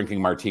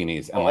drinking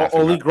martinis and laughing.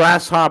 Only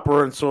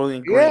grasshopper and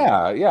Soylent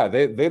Green. Yeah.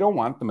 They don't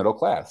want the middle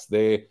class.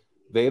 They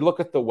look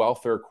at the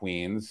welfare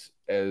queens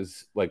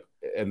as like,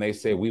 and they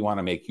say, we want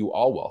to make you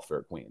all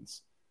welfare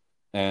queens.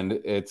 And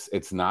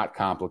it's not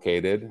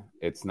complicated.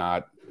 It's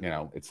not,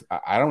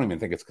 I don't even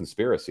think it's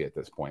conspiracy at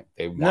this point.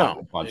 They want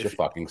a bunch of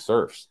fucking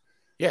serfs.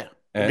 Yeah.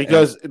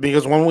 Because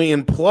when we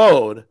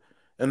implode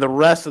and the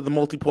rest of the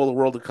multipolar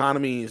world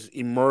economies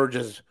emerge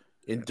as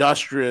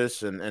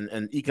industrious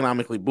and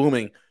economically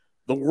booming,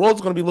 the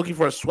world's going to be looking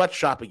for a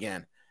sweatshop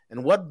again.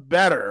 And what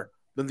better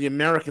than the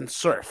American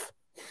serf,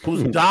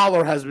 whose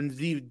dollar has been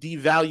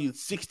devalued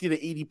 60 to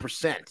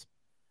 80%?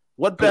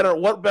 What better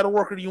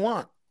worker do you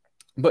want?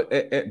 But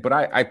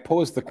I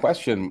posed the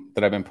question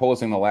that I've been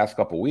posing the last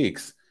couple of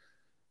weeks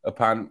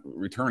upon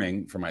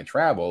returning from my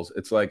travels.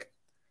 It's like,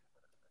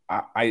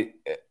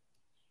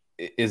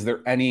 is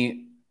there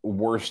any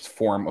worst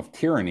form of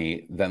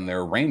tyranny than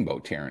their rainbow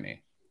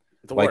tyranny?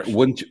 Like,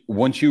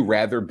 wouldn't you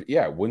rather?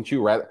 Yeah, wouldn't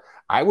you rather?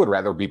 I would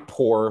rather be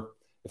poor.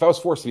 If I was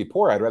forced to be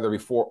poor, I'd rather be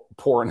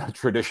poor in a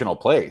traditional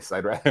place. I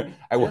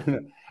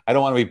wouldn't. I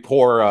don't want to be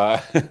poor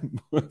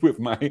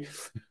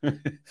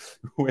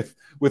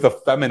with a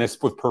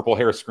feminist with purple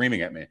hair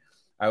screaming at me.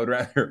 I would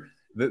rather.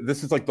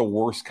 This is like the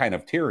worst kind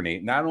of tyranny.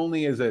 Not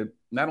only are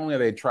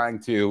they trying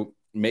to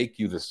make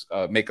us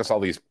all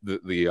these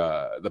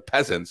the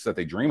peasants that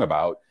they dream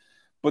about,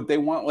 but they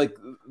want like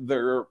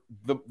the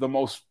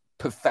most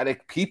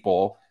pathetic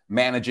people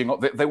managing.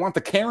 They want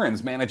the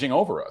Karens managing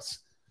over us.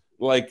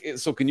 Like,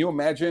 so can you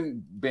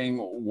imagine being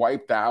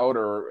wiped out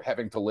or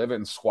having to live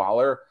in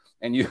squalor,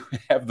 and you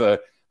have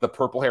the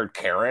purple-haired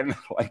Karen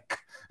like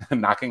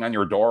knocking on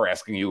your door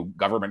asking you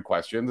government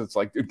questions? It's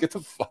like, dude, get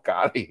the fuck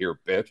out of here,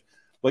 bitch.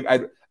 Like,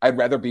 I'd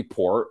rather be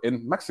poor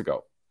in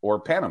Mexico or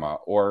Panama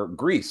or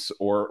Greece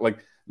or like,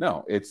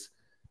 no, it's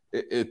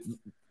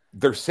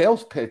their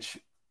sales pitch.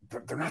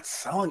 They're not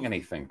selling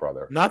anything,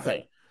 brother.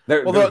 Nothing.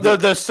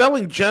 They're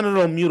selling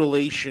genital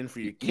mutilation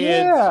for your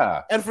kids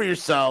and for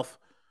yourself.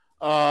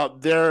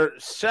 They're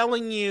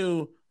selling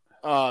you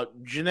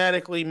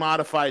genetically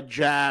modified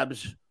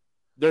jabs.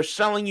 They're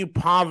selling you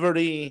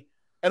poverty.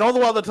 And all the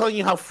while they're telling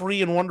you how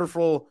free and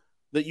wonderful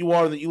that you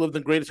are, that you live in the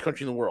greatest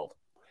country in the world.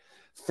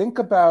 Think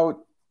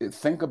about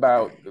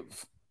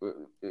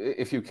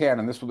if you can,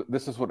 and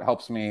this is what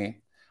helps me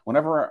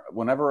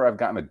whenever I've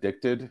gotten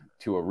addicted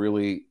to a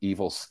really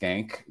evil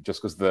skank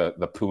just because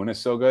the poon is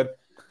so good.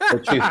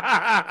 But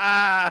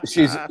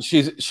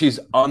she's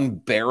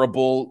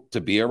unbearable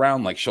to be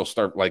around. Like, she'll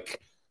start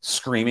like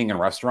screaming in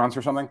restaurants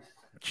or something.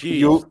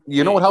 You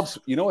know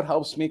what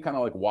helps me kind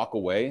of like walk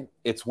away?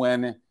 It's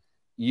when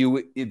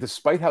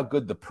despite how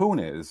good the poon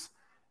is,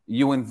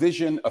 you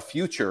envision a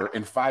future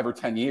in 5 or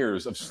 10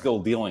 years of still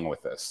dealing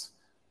with this.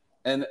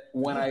 And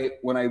when I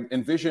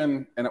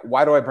envision, and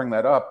why do I bring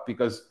that up?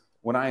 Because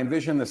when I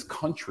envision this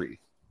country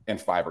in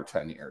 5 or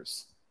 10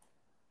 years,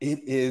 it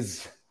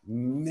is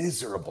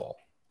miserable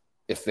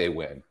if they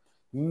win.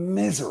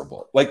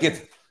 Miserable. Like,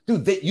 it's,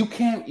 dude, you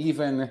can't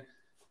even.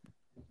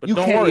 But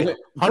don't worry,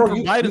 Hunter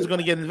Biden's going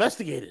to get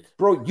investigated.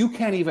 Bro, you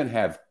can't even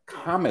have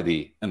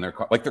comedy in their,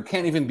 like, there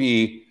can't even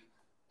be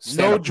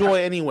no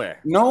joy anywhere.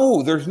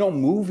 No, there's no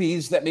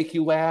movies that make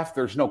you laugh.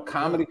 There's no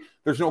comedy.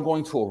 There's no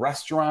going to a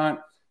restaurant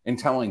and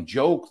telling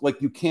jokes.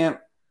 Like, you can't.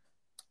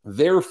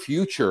 Their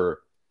future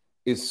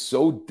is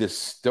so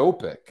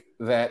dystopic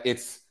that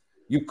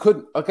you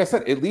couldn't, like I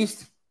said, at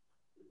least,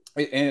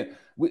 and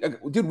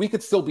we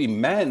could still be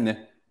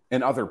men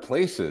in other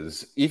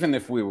places, even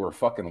if we were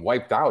fucking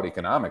wiped out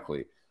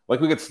economically. Like,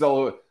 we could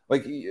still,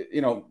 like,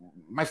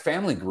 my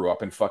family grew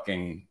up in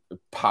fucking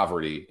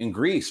poverty in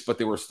Greece, but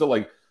they were still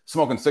like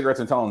smoking cigarettes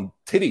and telling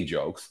titty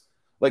jokes.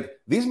 Like,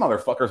 these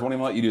motherfuckers won't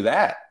even let you do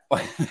that.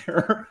 Like,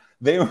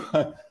 they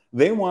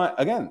want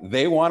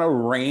a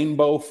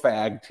rainbow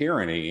fag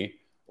tyranny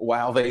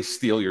while they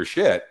steal your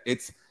shit.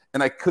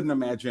 And I can't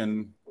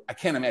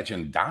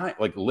imagine dying,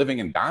 like living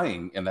and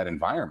dying in that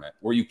environment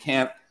where you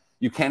can't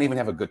even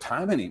have a good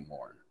time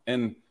anymore.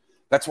 And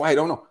that's why I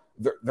don't know.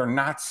 They're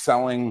not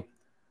selling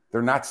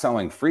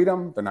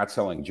freedom. They're not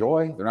selling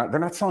joy. They're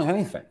not selling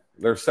anything.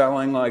 They're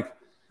selling, like,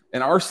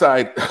 and our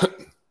side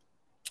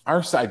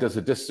does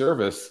a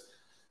disservice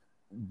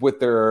with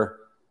their.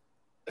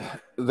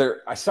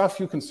 I saw a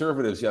few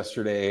conservatives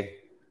yesterday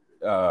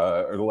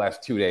or the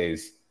last 2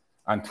 days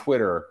on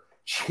Twitter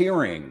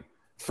cheering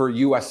for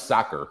U.S.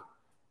 soccer.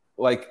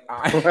 Like,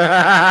 bro,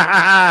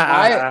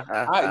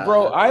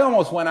 I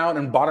almost went out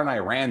and bought an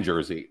Iran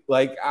jersey.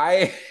 Like,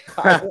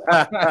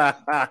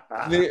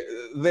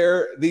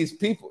 these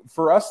people,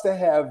 for us to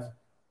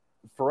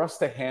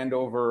hand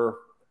over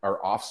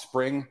our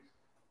offspring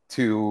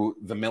to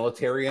the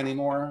military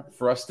anymore,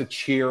 for us to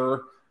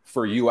cheer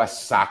for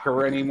U.S.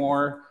 soccer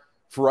anymore,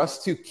 for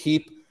us to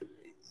keep,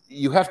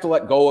 you have to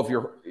let go of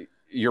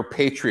your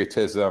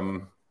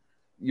patriotism,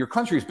 your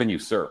country's been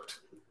usurped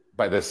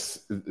by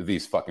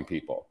these fucking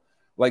people.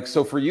 Like,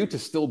 so for you to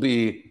still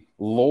be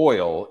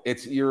loyal,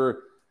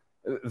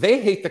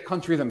 they hate the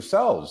country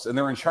themselves and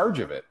they're in charge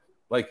of it.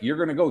 Like, you're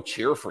going to go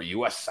cheer for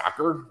U.S.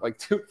 soccer? Like,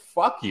 dude,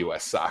 fuck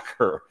U.S.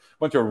 soccer.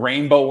 Bunch of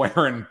rainbow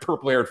wearing,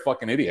 purple haired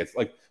fucking idiots.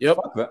 Like,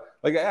 fuck that.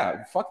 Like,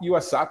 yeah, fuck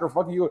U.S. soccer.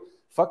 Fuck you.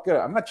 Fuck.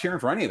 I'm not cheering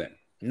for anything.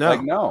 No.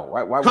 Like, no.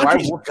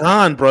 Why?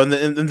 Gone, bro.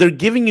 And they're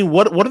giving you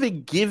what are they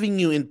giving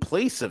you in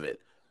place of it?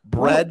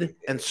 Bread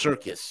and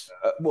circus.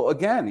 Well,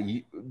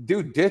 again,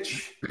 dude,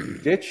 ditch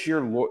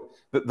your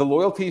the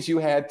loyalties you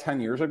had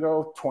 10 years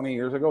ago, 20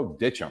 years ago.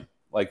 Ditch them.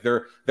 Like,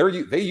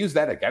 they use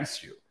that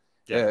against you.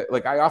 Yeah.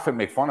 Like, I often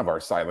make fun of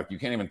our side. Like, you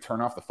can't even turn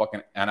off the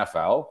fucking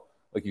NFL.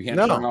 Like, you can't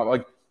turn off.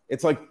 Like,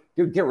 it's like,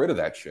 dude, get rid of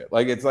that shit.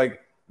 Like, it's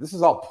like, this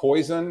is all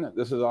poison.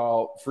 This is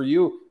all for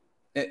you.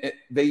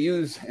 They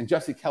use, and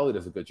Jesse Kelly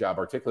does a good job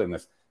articulating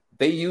this.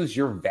 They use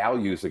your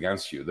values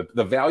against you.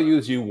 The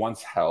values you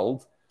once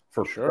held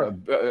for sure,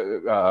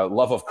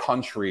 love of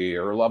country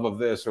or love of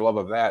this or love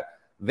of that.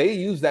 They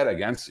use that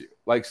against you.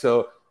 Like,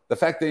 so the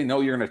fact they know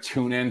you're going to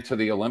tune into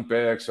the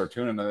Olympics or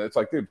tune into, it's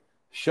like, dude,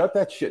 shut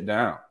that shit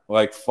down.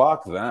 Like,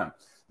 fuck them.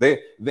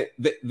 They've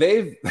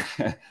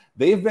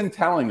been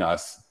telling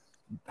us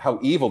how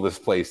evil this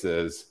place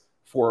is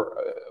for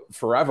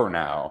forever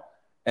now,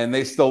 and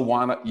they still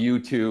want you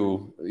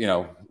to,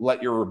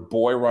 let your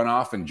boy run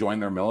off and join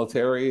their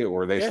military,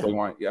 or they still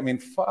want. I mean,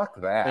 fuck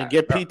that. And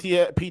get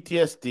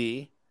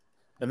PTSD,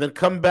 and then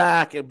come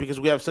back because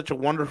we have such a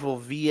wonderful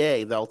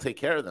VA that'll take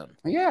care of them.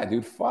 Yeah,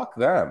 dude, fuck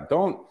them.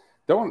 Don't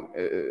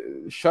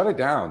shut it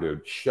down,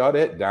 dude. Shut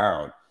it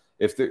down.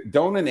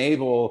 Don't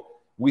enable.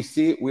 We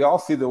all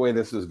see the way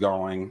this is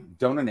going.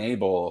 Don't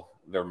enable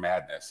their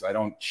madness. I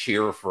don't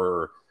cheer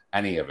for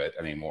any of it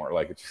anymore.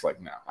 Like, it's just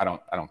like, no, I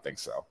don't think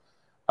so.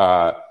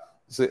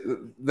 So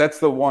that's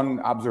the one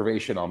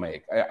observation I'll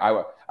make.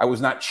 I was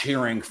not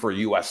cheering for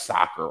U.S.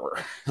 soccer.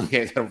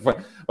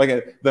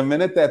 Like, the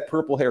minute that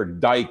purple-haired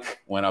dyke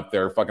went up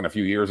there fucking a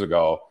few years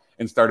ago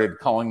and started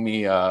calling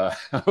me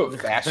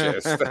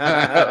fascist,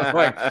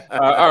 like,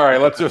 all right,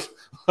 let's just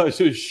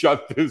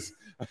shut this.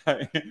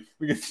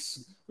 we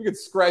could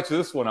scratch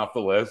this one off the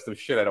list of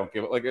shit I don't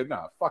give it. Like,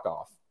 no, fuck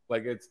off.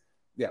 Like,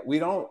 we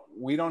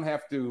don't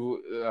have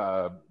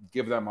to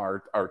give them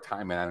our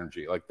time and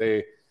energy. Like,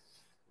 they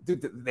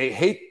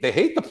hate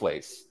the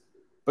place,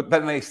 but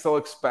then they still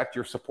expect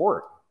your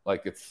support.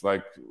 Like, it's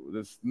like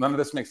none of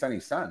this makes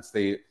any sense.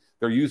 They're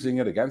using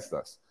it against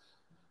us.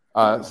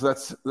 So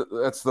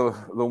that's the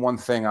one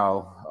thing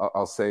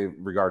I'll say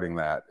regarding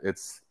that.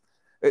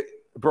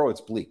 Bro,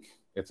 it's bleak.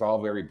 It's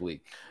all very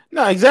bleak.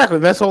 No, exactly.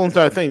 That's the whole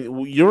entire thing.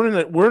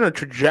 We're in a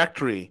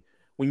trajectory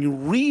when you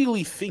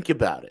really think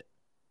about it.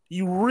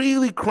 You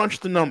really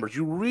crunch the numbers.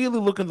 You really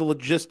look at the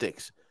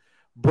logistics.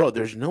 Bro,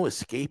 there's no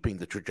escaping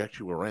the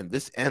trajectory we're in.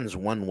 This ends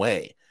one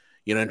way,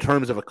 in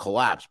terms of a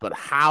collapse. But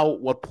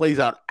what plays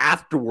out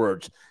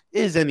afterwards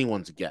is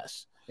anyone's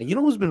guess. And you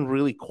know who's been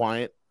really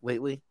quiet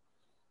lately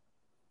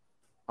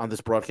on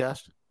this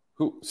broadcast?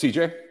 Who?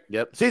 CJ?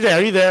 Yep. CJ,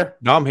 are you there?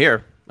 No, I'm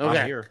here. Okay.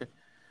 I'm here.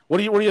 What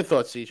are your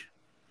thoughts, CJ?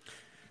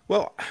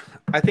 Well,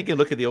 I think you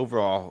look at the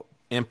overall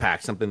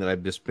impact. Something that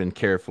I've just been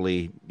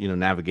carefully,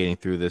 navigating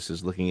through this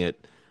is looking at,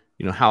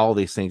 how all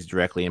these things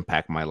directly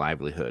impact my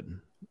livelihood.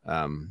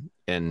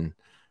 And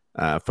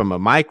from a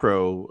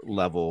micro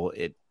level,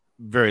 it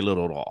very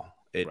little at all.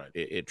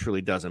 It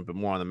truly doesn't. But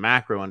more on the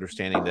macro,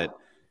 understanding that,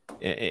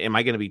 am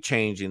I going to be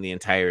changing the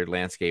entire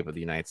landscape of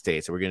the United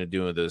States? Are we going to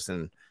do this?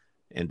 And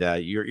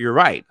you're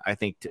right. I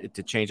think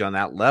to change on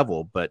that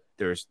level, but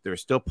there's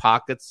still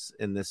pockets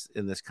in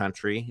this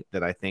country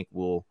that I think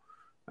will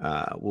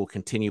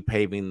continue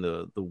paving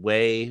the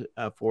way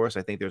for us.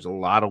 I think there's a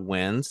lot of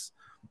wins.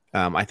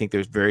 I think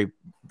there's very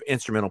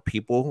instrumental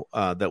people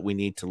that we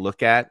need to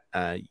look at.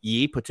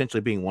 Ye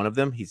potentially being one of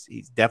them.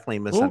 He's definitely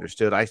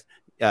misunderstood.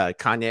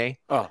 Kanye.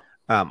 Oh,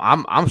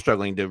 I'm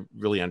struggling to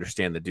really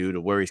understand the dude,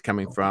 or where he's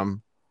coming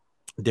from,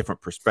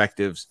 different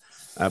perspectives.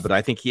 But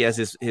I think he has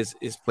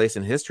his place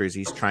in history as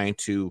he's trying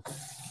to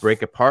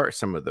break apart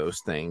some of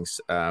those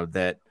things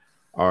that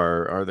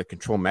are the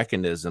control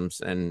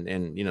mechanisms. And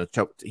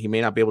he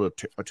may not be able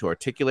to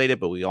articulate it,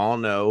 but we all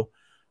know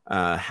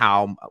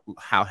how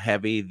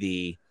heavy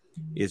the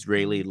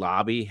Israeli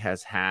lobby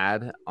has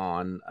had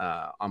on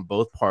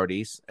both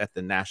parties at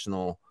the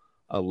national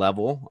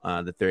level,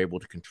 that they're able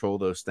to control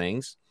those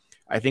things.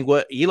 I think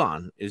what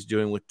Elon is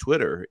doing with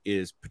Twitter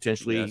is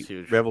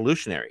potentially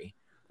revolutionary.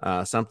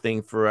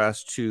 Something for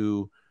us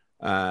to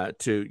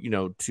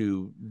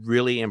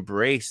really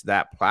embrace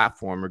that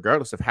platform,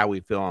 regardless of how we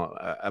feel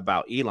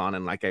about Elon.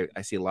 And like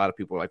I see a lot of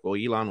people are like, well,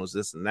 Elon was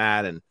this and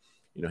that, and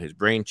his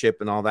brain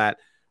chip and all that.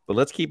 But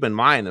let's keep in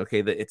mind,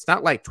 okay, that it's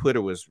not like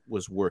Twitter was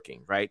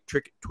working, right?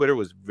 Twitter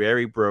was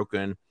very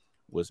broken,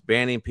 was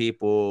banning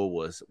people,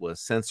 was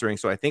censoring.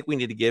 So I think we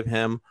need to give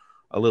him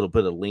a little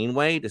bit of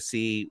leeway to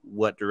see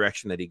what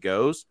direction that he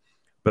goes.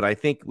 But I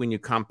think when you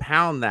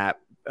compound that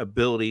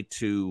ability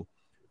to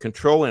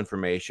control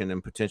information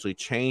and potentially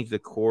change the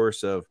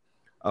course of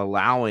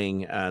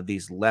allowing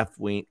these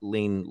left-wing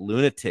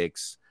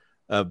lunatics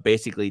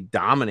basically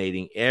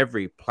dominating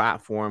every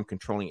platform,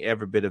 controlling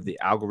every bit of the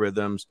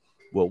algorithms,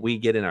 what we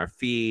get in our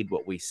feed,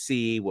 what we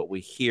see, what we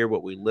hear,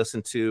 what we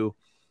listen to.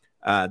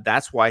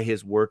 That's why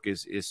his work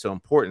is so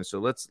important. So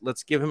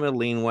let's give him a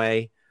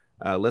leanway.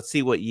 Let's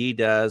see what Yi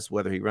does,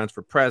 whether he runs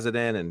for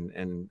president,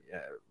 and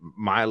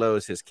Milo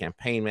is his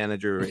campaign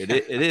manager.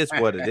 It is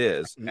what it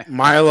is.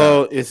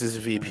 Milo is his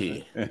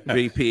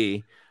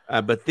VP.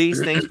 But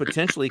these things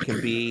potentially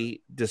can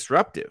be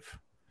disruptive.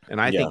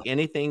 And I think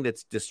anything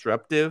that's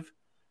disruptive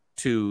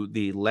to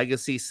the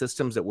legacy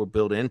systems that we're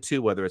built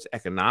into, whether it's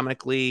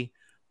economically,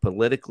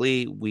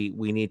 politically,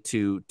 we need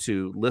to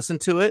listen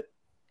to it.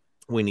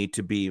 We need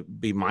to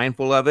be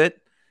mindful of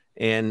it.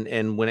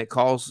 And when it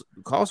calls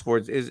for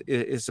it,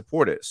 is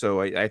support it.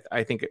 So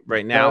I think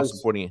right now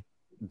supporting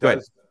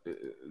it.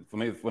 Let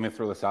me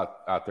throw this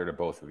out there to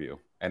both of you,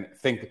 and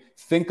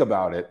think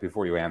about it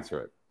before you answer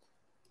it.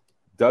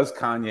 Does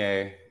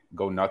Kanye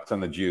go nuts on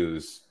the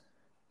Jews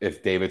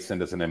if Davidson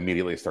doesn't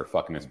immediately start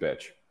fucking his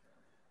bitch?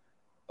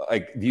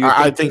 Like, do you?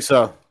 I think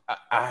so.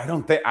 I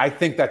don't think. I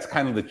think that's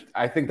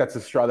I think that's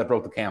the straw that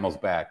broke the camel's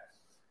back.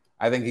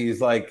 I think he's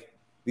like,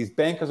 these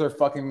bankers are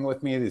fucking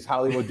with me. These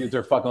Hollywood dudes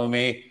are fucking with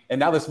me. And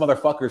now this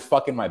motherfucker is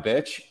fucking my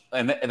bitch.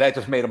 And that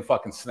just made him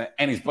fucking snap.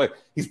 And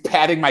he's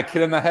patting my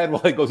kid on the head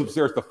while he goes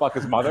upstairs to fuck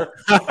his mother.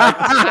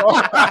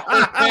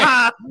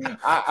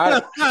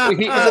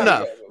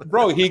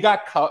 Bro, he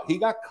got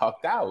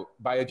cucked out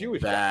by a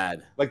Jewish guy.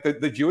 Like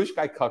the Jewish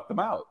guy cucked him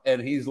out.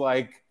 And he's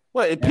like,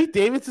 what? Pete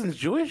Davidson's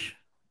Jewish?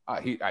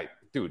 He's gotta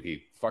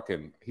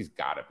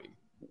be.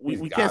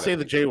 We can't say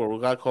the J word. We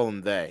gotta call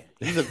him they.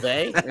 He's a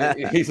they.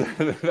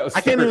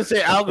 I can't even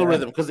say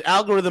algorithm, because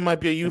algorithm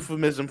might be a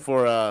euphemism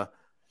for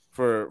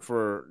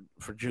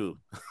Jew.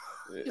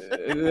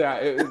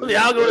 The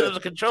algorithm's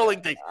a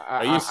controlling thing.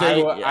 Are you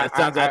saying it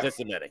sounds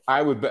anti-Semitic?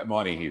 I would bet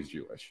money he's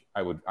Jewish.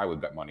 I would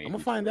bet money. I'm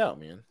gonna find out,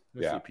 man.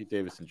 Let's see Pete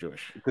Davidson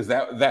Jewish, because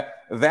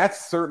that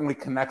certainly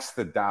connects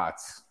the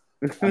dots.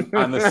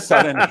 On the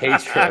sudden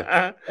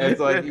hatred. It's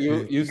like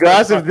you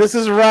Gus, if this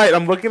is right,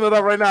 I'm looking it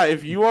up right now.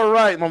 If you are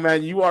right, my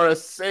man, you are a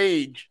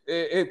sage.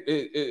 Dude,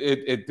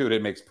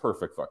 it makes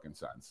perfect fucking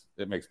sense.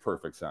 It makes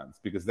perfect sense,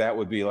 because that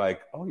would be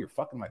like, oh, you're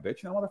fucking my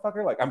bitch now,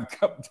 motherfucker. Like, I'm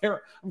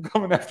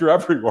coming after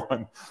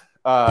everyone.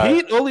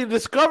 Pete only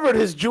discovered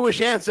his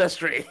Jewish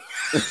ancestry.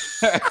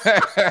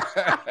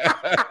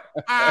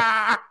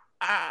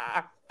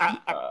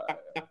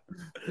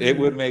 It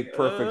would make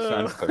perfect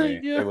sense to me.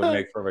 It would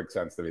make perfect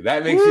sense to me.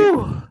 That makes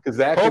you, because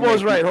that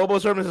Hobo's right.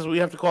 Hobo's Herman says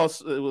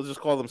we'll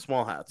just call them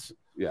small hats.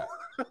 Yeah,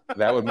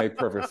 that would make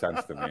perfect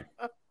sense to me.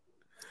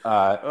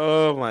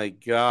 Oh my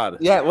god.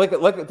 Yeah,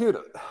 like dude,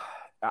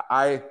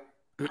 I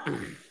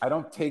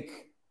don't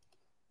take.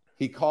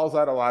 He calls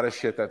out a lot of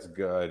shit that's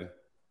good,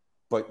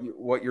 but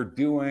what you're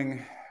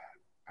doing,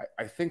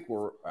 I think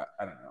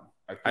I don't know.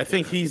 I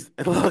think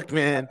look,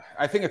 man.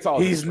 I think it's all.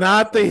 He's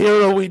not the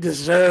hero we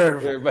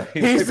deserve.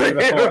 He's the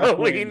hero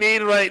we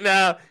need right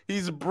now.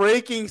 He's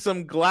breaking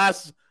some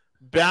glass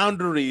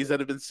boundaries that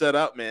have been set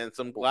up, man.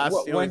 Some glass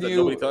ceilings that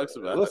nobody talks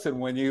about. Listen,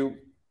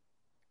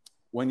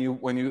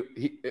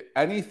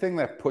 anything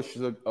that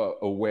pushes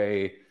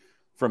away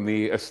from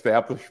the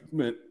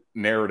establishment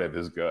narrative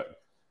is good.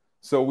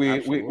 So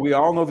we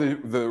all know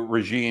the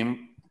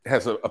regime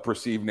has a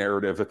perceived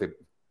narrative that they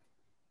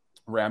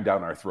ram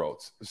down our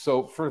throats.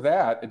 So for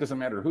that, it doesn't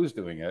matter who's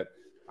doing it.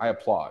 I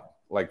applaud.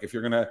 Like, if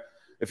you're gonna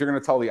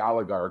tell the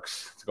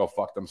oligarchs to go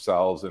fuck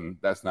themselves, and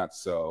that's not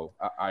so,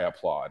 I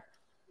applaud.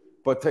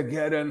 But to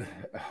get in,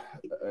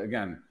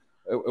 again,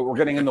 we're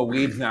getting in the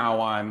weeds now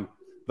on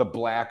the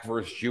black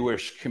versus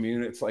Jewish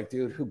community. It's like,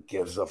 dude, who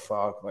gives a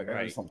fuck? Like,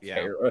 I just don't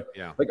care.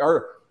 Yeah. Like,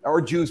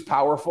 are Jews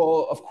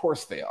powerful? Of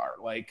course they are.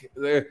 Like,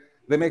 they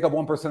make up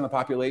 1% of the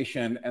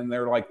population, and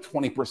they're like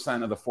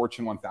 20% of the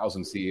Fortune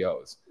 1000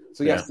 CEOs.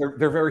 So yes,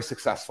 they're very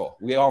successful.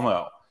 We all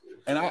know,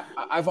 and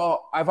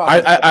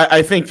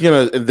I think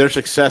their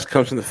success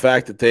comes from the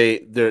fact that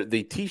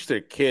they teach their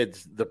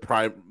kids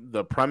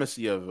the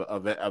primacy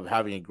of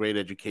having a great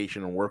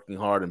education and working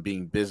hard and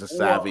being business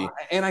savvy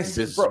and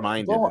business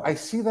minded. I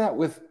see that.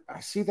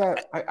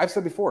 I've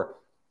said before.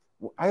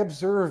 I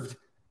observed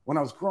when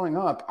I was growing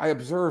up. I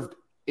observed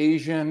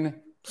Asian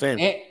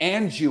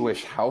and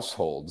Jewish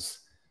households.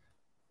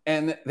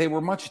 And they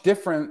were much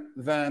different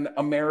than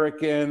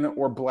American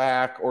or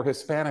black or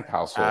Hispanic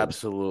households.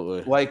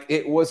 Absolutely. Like,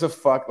 it was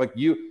like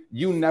you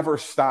never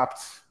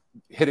stopped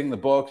hitting the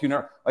book.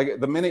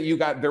 Like, the minute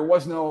there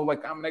was no,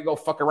 like, I'm going to go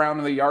fuck around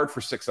in the yard for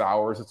 6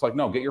 hours. It's like,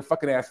 no, get your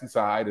fucking ass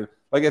inside. And,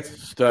 like,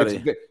 it's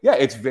study.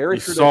 It's very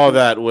You saw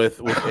that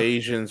with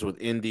Asians, with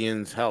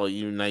Indians, hell,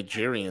 you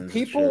Nigerians.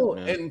 People,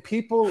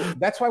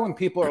 that's why when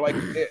people are like,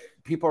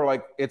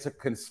 it's a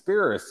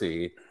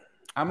conspiracy,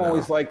 I'm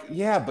always like,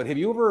 yeah, but if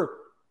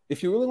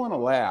you really want to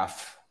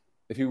laugh,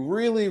 if you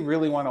really,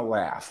 really want to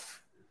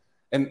laugh,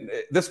 and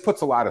this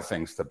puts a lot of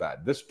things to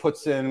bed. This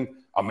puts in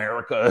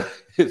America's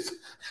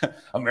a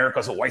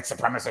white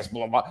supremacist,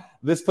 blah, blah.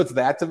 This puts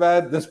that to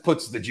bed. This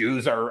puts the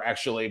Jews are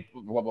actually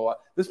blah, blah, blah.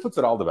 This puts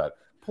it all to bed.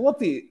 pull up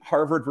the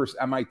Harvard versus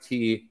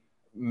MIT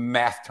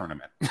math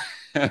tournament.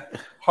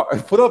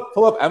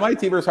 pull up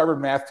MIT versus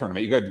Harvard math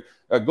tournament. You could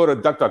go to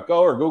DuckDuckGo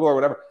or Google or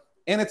whatever,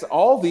 and it's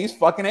all these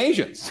fucking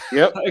Asians.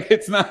 Yep. Like,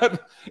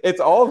 it's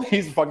all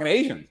these fucking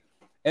Asians,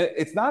 and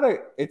it's not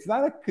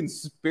a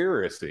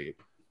conspiracy.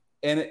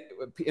 And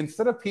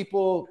instead of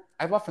people,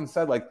 I've often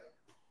said, like,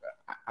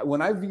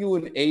 when I view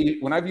an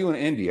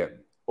Indian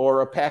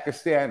or a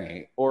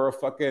Pakistani or a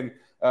fucking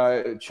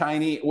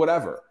Chinese,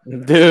 whatever,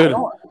 dude,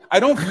 I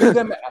don't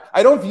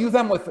view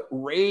them with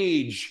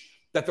rage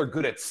that they're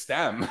good at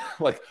STEM.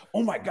 Like,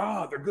 oh my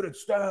God, they're good at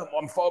STEM.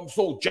 I'm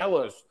so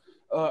jealous.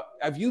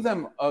 I view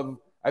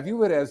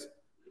it as,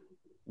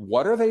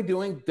 what are they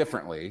doing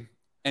differently,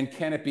 and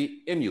can it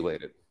be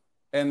emulated?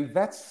 And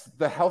that's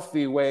the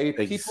healthy way.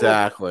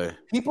 Exactly.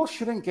 People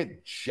shouldn't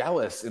get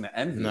jealous and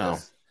envious. No.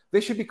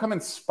 They should become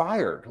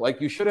inspired. Like,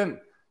 you shouldn't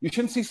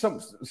see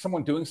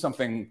someone doing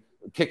something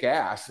kick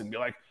ass and be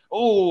like,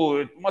 oh,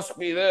 it must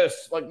be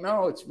this. Like,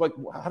 no, it's like,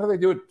 how do they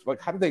do it? Like,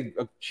 how do they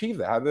achieve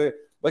that? How do they,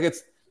 like,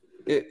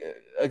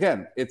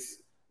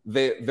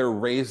 they're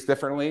raised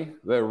differently.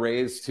 They're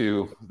raised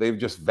they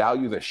just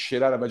value the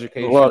shit out of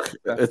education. Look,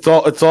 it's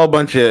all a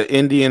bunch of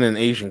Indian and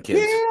Asian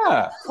kids.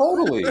 Yeah,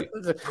 totally. And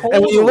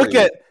when you look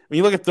at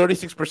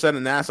 36% of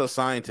NASA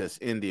scientists,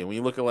 Indian. When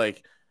you look at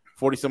like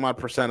 40 some odd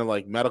percent of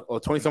like medical,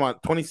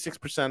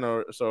 26%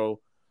 or so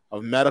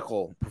of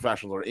medical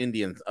professionals are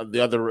Indians. The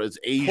other is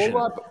Asian.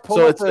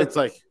 Pull up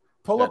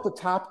the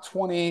top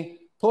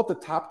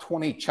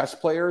 20 chess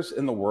players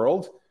in the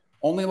world.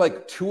 Only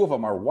like 2 of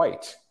them are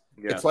white.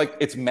 Yes.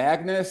 It's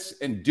Magnus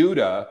and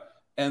Duda,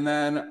 and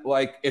then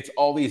like it's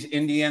all these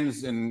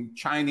Indians and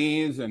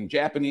Chinese and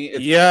Japanese.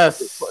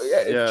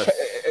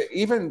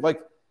 Even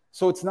like,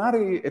 so it's not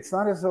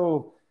as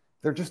though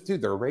they're just,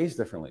 dude, they're raised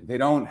differently. They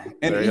don't.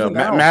 And even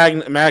now,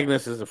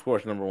 Magnus is of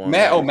course number one.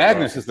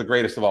 Magnus is the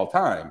greatest of all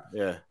time.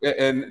 Yeah,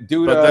 and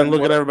Duda. But then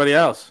look at everybody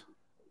else.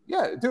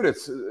 Yeah, dude,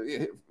 it's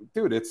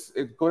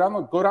go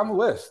down the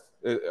list.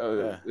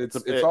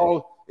 It's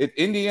all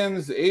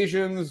Indians,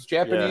 Asians,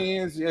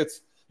 Japanese.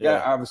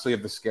 Yeah. Obviously you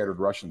have the scattered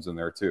Russians in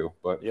there too,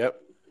 but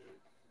yep.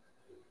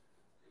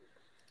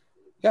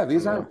 Yeah,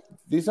 these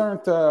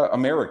aren't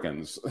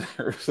Americans.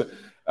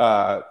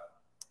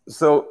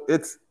 So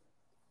it's,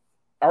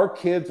 our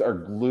kids are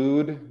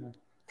glued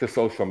to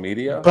social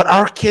media. But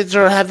our kids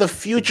have the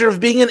future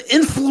of being an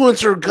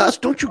influencer, Gus.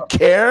 Don't you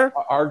care?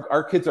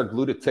 Our kids are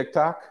glued to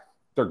TikTok.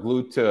 They're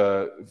glued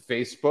to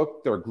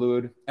Facebook. They're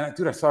glued. And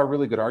dude, I saw a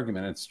really good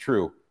argument. It's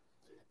true.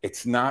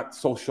 It's not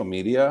social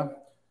media.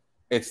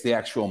 It's the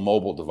actual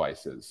mobile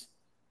devices.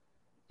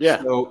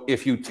 Yeah. So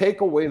if you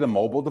take away the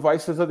mobile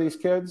devices of these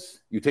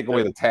kids, you take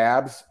away the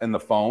tabs and the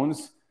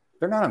phones,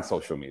 they're not on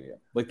social media.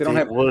 Like they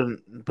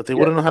wouldn't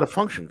know how to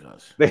function,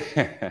 Gus.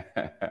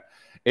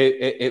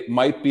 It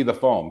might be the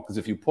phone, because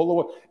if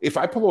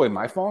I pull away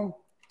my phone,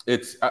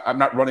 I'm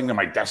not running to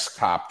my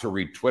desktop to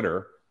read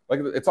Twitter. Like,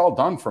 it's all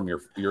done from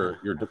your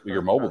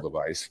mobile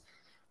device.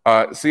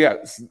 So yeah,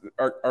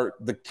 are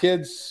the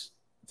kids,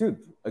 dude?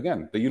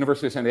 Again, the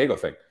University of San Diego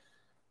thing.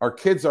 Our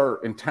kids are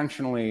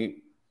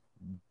intentionally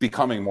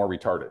becoming more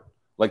retarded.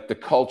 Like, the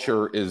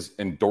culture is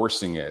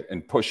endorsing it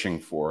and pushing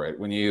for it.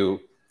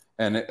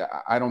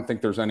 I don't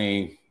think there's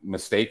any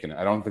mistake in it.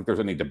 I don't think there's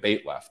any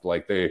debate left.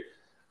 Like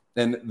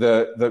when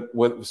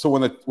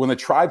the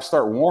tribes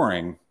start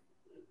warring,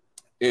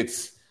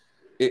 it's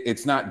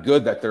not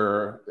good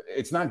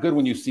it's not good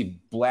when you see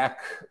black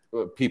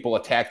people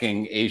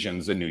attacking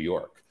Asians in New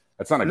York.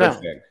 That's not a good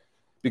thing,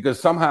 because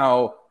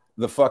somehow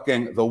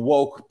the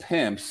woke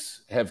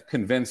pimps have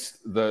convinced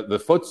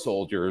the foot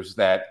soldiers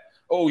that,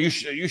 oh, you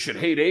should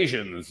hate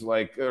Asians,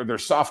 like they're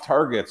soft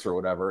targets or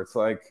whatever. It's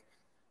like,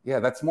 yeah,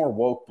 that's more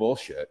woke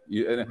bullshit.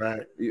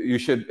 You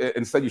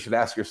should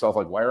ask yourself,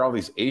 like, why are all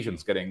these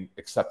Asians getting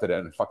accepted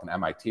at fucking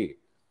MIT?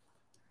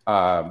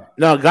 No,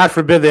 God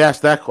forbid they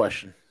ask that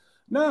question.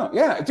 No,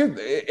 yeah, dude,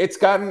 it's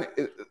gotten,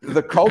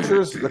 the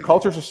cultures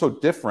are so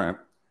different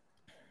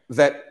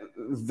that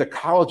the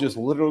colleges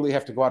literally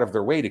have to go out of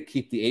their way to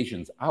keep the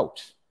Asians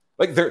out.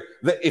 Like,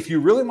 if you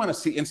really want to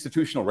see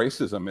institutional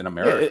racism in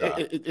America,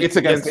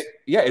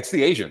 it's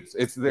the Asians.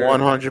 It's their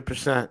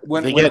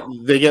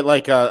 100%. They get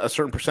like a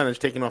certain percentage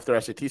taken off their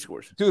SAT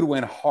scores. Dude,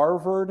 when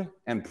Harvard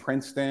and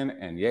Princeton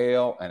and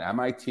Yale and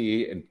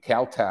MIT and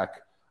Caltech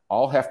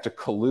all have to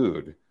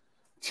collude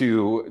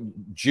to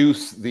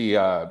juice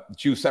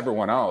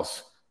everyone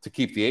else to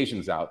keep the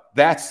Asians out,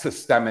 that's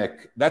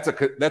systemic. That's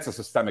a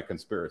systemic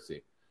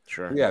conspiracy.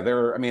 Sure. Yeah,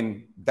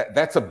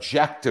 that's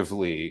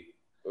objectively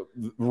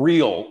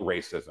real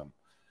racism.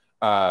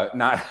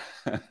 Not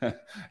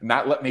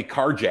let me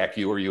carjack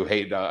you, or you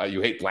hate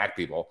black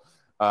people.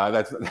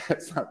 That's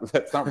not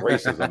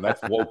racism.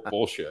 That's woke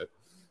bullshit.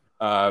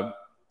 So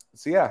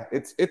yeah,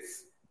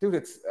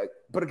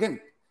 but again,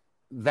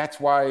 that's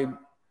why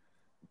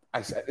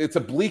I said it's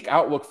a bleak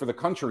outlook for the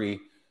country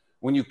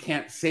when you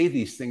can't say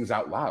these things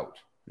out loud.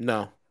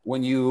 No.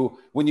 When you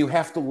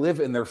have to live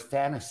in their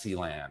fantasy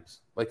land,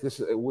 like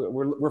this,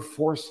 we're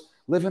forced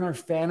live in our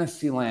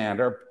fantasy land.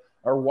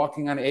 are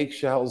walking on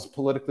eggshells,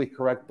 politically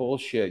correct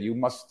bullshit. You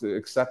must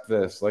accept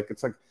this. Like,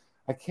 it's like,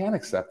 I can't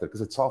accept it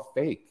because it's all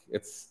fake.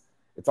 It's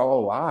all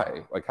a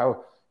lie. Like,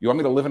 how you want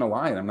me to live in a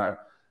lie? And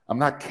I'm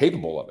not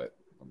capable of it.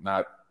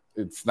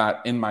 It's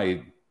not in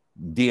my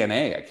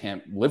DNA. I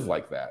can't live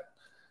like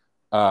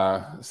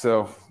that.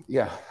 So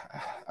yeah,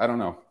 I don't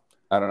know.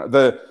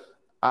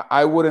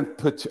 I wouldn't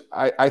put,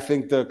 I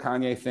think the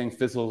Kanye thing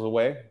fizzles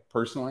away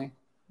personally.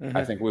 Mm-hmm.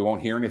 I think we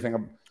won't hear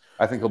anything.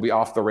 I think he'll be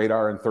off the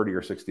radar in 30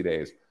 or 60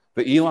 days.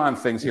 The Elon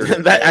thing's here.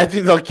 I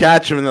think they'll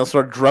catch him and they'll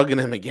start drugging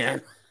him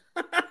again.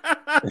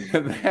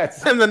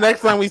 And the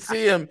next time we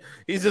see him,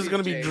 he's just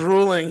going to be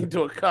drooling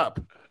into a cup.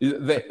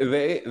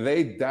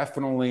 They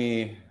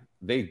definitely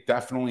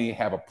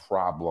have a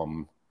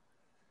problem.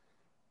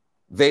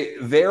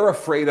 They're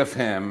afraid of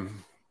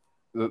him.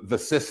 The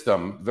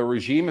system, the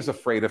regime is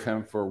afraid of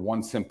him for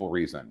one simple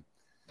reason,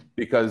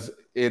 because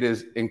it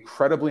is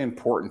incredibly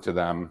important to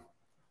them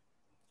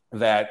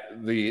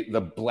that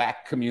the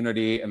Black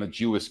community and the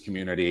Jewish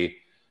community,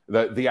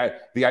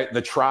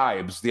 the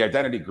tribes, the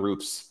identity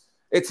groups.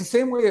 It's the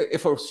same way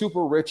if a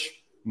super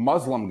rich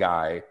Muslim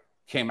guy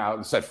came out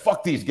and said,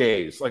 fuck these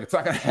gays. Like, it's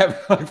not going to happen.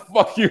 Like,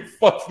 fuck you,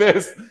 fuck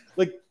this.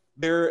 Like,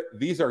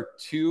 these are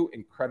two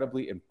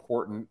incredibly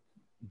important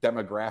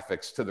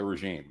demographics to the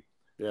regime.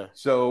 Yeah.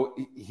 So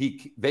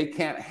they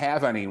can't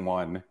have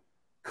anyone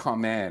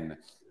come in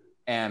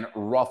and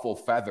ruffle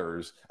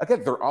feathers.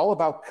 Again, they're all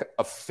about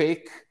a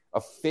fake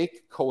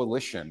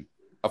coalition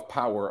of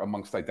power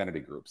amongst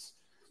identity groups.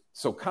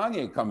 So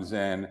Kanye comes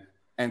in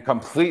and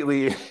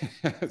completely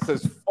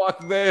says,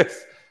 fuck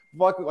this,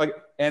 fuck, like,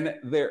 and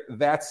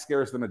that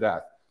scares them to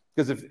death.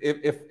 Because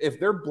if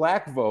their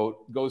Black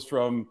vote goes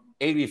from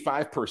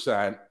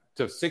 85%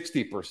 to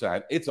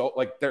 60%, it's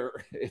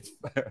over.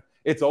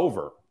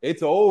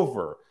 It's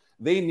over.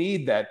 They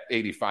need that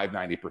 85,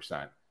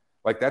 90%.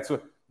 Like, that's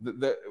what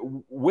the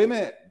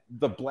women,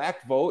 the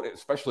Black vote,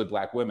 especially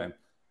Black women,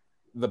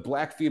 the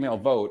Black female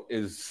vote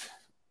is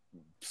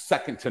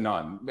second to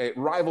none. It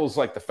rivals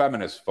like the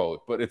feminist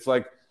vote, but it's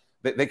like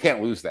they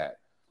can't lose that.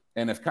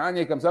 And if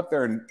Kanye comes up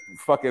there and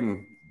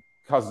fucking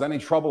causes any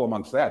trouble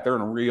amongst that,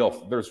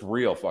 there's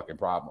real fucking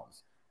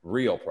problems.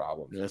 Real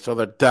problems. Yeah, so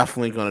they're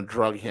definitely going to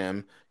drug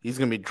him. He's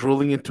going to be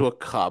drooling into a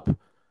cup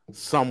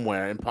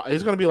somewhere, and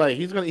he's going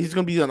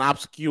to be an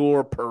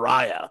obscure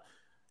pariah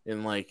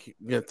in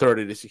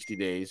 30 to 60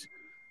 days.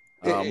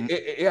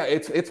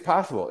 It's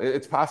possible.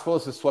 It's possible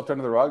it's just swept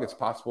under the rug. It's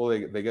possible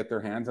they get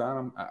their hands on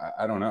him.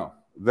 I don't know.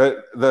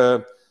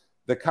 The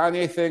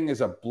Kanye thing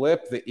is a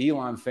blip. The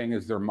Elon thing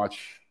is their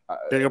much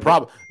bigger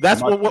problem.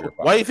 That's why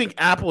do you think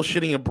Apple's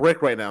shitting a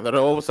brick right now? That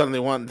all of a sudden they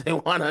want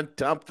to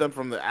dump them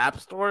from the App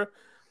Store.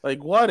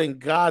 Like, what in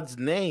God's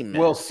name, man?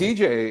 Well,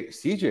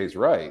 CJ's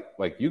right.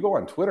 Like, you go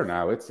on Twitter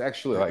now, it's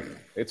actually like,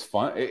 it's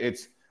fun.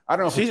 I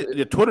don't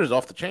know. Twitter's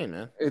off the chain,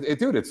 man.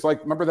 Dude, it's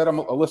like, remember that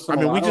Alyssa Milano? I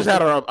mean, we just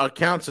had our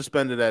account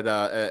suspended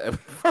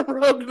from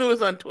Rogue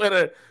News on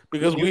Twitter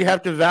because we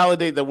have to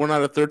validate that we're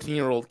not a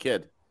 13-year-old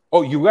kid.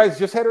 Oh, you guys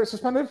just had her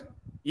suspended?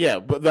 Yeah,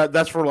 but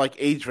that's for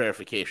age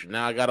verification.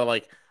 Now I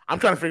gotta I'm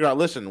trying to figure out.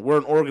 Listen,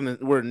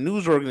 we're a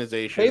news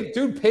organization. Hey,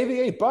 dude, pay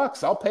the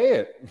 $8. I'll pay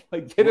it.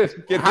 Like, get it.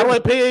 How do I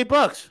pay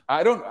 $8?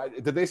 I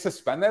don't. Did they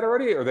suspend that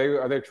already? Or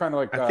are they trying to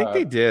I think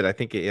they did. I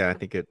think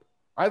it.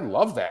 I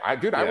love that. I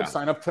would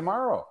sign up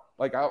tomorrow.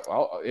 Like,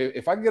 I'll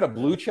if I can get a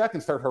blue check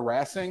and start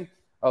harassing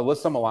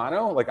Alyssa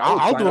Milano, like,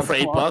 I'll do it for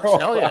 $8.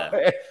 Hell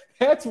yeah.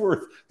 That's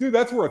worth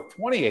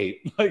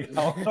 28. Like,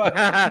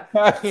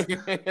 that's you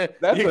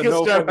can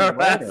start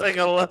harassing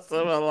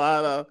Alyssa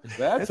Milano.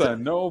 That's a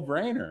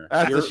no-brainer.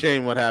 That's a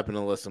shame what happened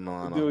to Alyssa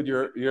Milano. Dude,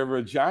 your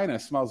vagina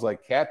smells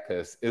like cat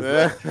piss.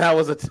 That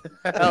was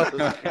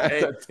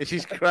great.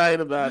 She's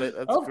crying about it.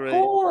 That's great.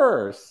 Of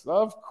course.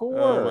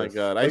 Oh my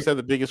God. I used to have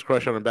the biggest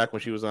crush on her back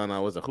when she was on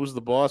Who's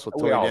the Boss with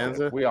Tony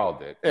Danza. We all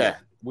did. Yeah.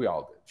 We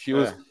all did. She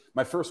was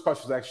my first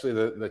crush was actually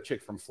the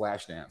chick from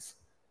Flashdance.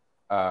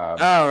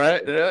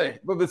 Right, really?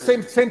 But the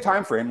same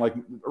time frame, like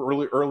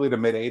early to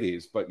mid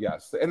 80s. But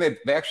yes, and they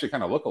actually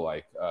kind of look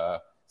alike.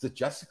 Is it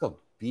Jessica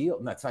Biel?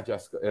 No, it's not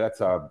Jessica. That's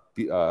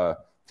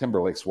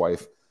Timberlake's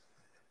wife.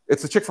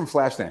 It's the chick from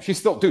Flashdance. She's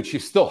still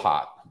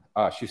hot.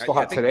 She's still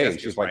hot today.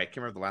 She's like, I can't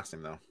remember the last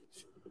name though.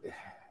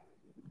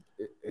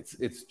 It's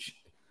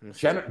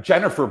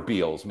Jennifer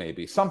Beals,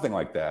 maybe something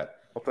like that.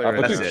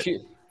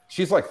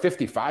 She's like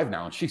 55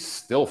 now, and she's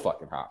still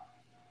fucking hot.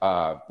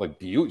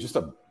 Just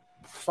a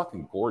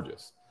fucking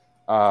gorgeous.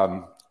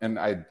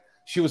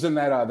 She was in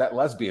that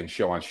lesbian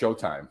show on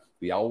Showtime,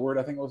 The L Word,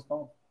 I think it was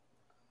called,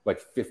 like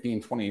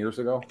 15, 20 years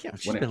ago.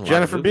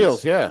 Jennifer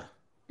Beals, yeah.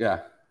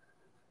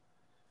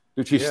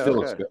 Dude, she still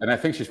looks good, and I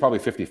think she's probably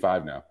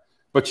 55 now.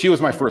 But she was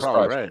my first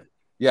crush. Right.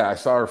 Yeah, I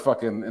saw her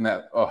fucking in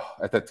that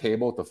at that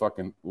table at the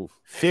fucking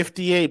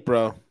 58,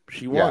 bro.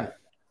 She won.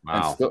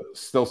 Wow. And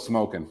still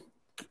smoking.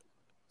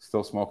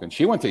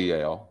 She went to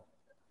Yale.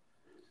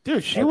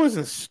 Dude, she was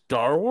in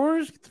Star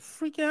Wars? Get the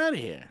freak out of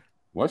here.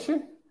 Was she?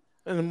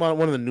 And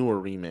one of the newer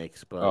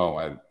remakes, but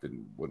I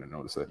wouldn't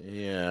notice it.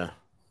 Yeah.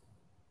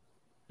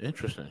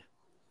 Interesting.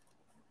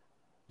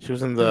 She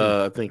was in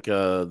the I think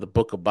the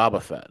Book of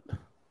Boba Fett.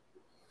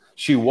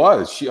 She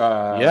was.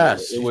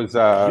 Yes, it was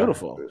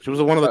beautiful. She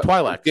was one of the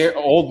Twi'leks.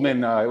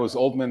 Oldman. It was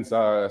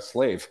Oldman's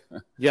slave.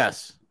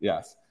 Yes.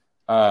 Yes.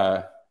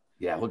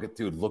 Yeah. Look at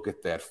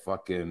that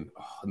fucking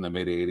in the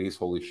mid '80s.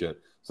 Holy shit.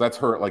 So that's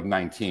her at like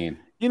 19.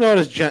 You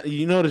notice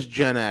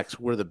Gen X,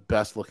 we're the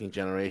best looking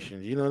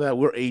generation. You know that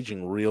we're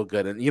aging real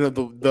good, and you know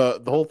the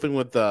whole thing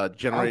with the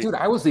generation. Oh, dude,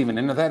 I was even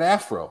into that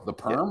afro, the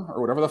perm or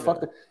whatever the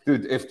fuck.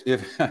 Dude, if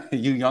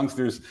you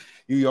youngsters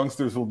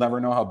will never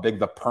know how big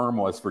the perm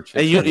was for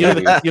chicks. And you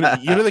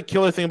know the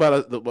killer thing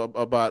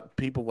about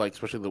people like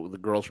especially the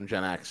girls from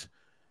Gen X,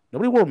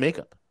 nobody wore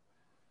makeup,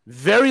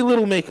 very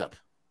little makeup,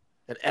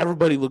 and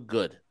everybody looked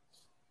good.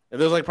 And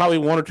there's like probably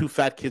one or two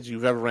fat kids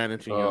you've ever ran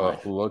into in your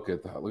life. Look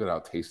at how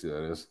tasty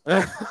that is.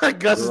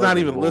 Gus is not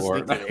even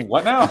listening to me.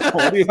 What now?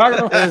 What are you talking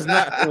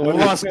about? We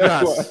lost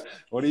Gus.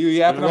 What are you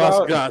yapping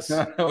about? Gus.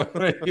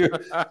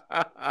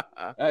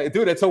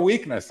 Dude, it's a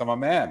weakness. I'm a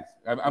man.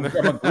 I'm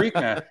a Greek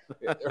man.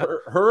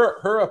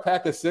 Her a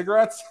pack of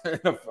cigarettes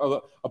and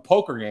a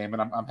poker game,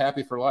 and I'm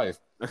happy for life.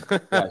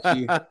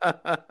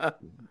 Yeah,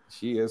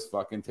 she is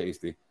fucking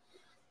tasty.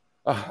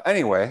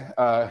 Anyway,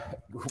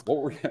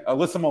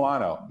 Alyssa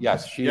Milano.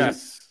 Yes,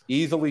 she's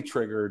easily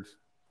triggered.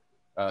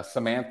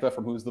 Samantha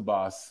from Who's the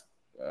Boss,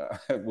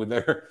 with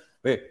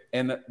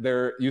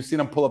you've seen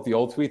them pull up the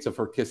old tweets of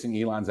her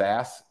kissing Elon's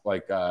ass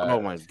like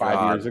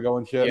 5 years ago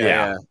and shit.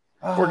 Yeah.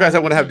 Poor guys I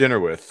want to have dinner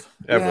with.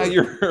 Ever.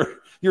 Yeah,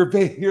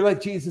 you're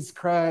like Jesus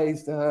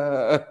Christ.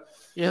 You're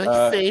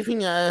like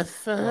saving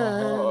us.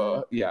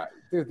 Yeah,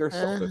 dude, they're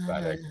so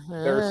pathetic.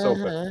 They're so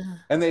pathetic.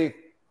 And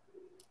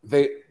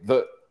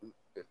the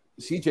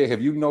CJ,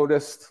 have you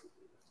noticed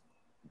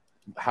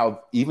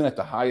how even at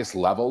the highest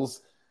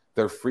levels,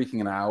 they're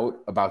freaking out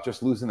about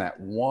just losing that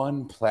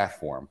one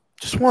platform?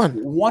 Just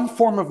one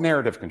form of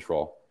narrative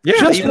control. Yeah,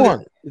 just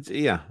one.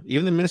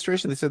 Even the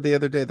administration, they said the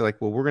other day, they're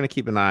like, well, we're going to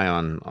keep an eye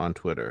on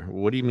Twitter.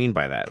 What do you mean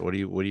by that? What do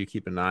you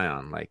keep an eye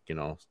on? Like,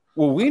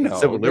 well, we know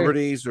civil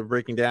liberties are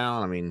breaking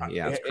down. I mean,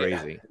 it's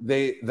crazy.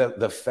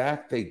 The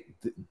fact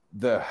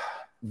the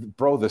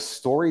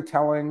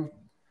storytelling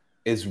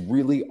is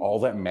really all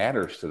that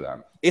matters to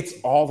them. It's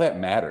all that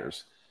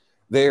matters.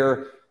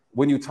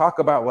 When you talk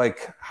about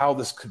like how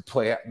this could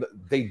play out,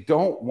 they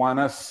don't want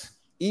us,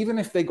 even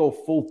if they go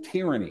full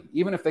tyranny,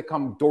 even if they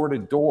come door to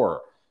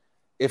door,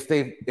 if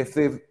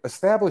they've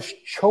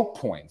established choke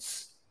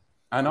points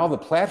on all the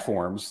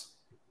platforms,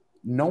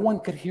 no one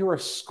could hear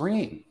us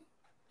scream.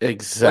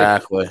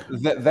 Exactly.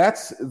 Like,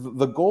 that's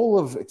the goal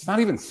of, it's not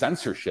even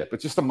censorship.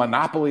 It's just a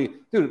monopoly.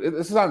 Dude,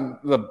 this is on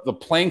the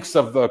planks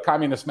of the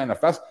Communist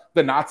Manifesto.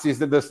 The Nazis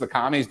did this. The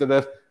commies did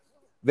this.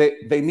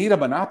 They need a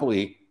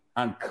monopoly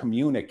on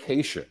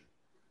communication.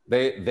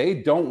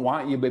 They don't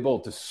want you to be able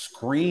to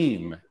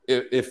scream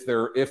if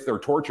they're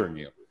torturing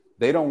you.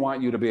 They don't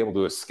want you to be able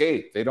to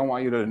escape. They don't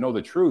want you to know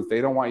the truth.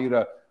 They don't want you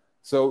to.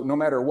 So no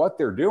matter what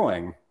they're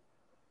doing,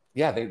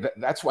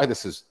 that's why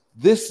this is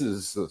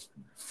the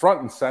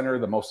front and center,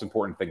 the most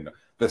important thing.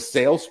 The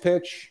sales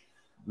pitch,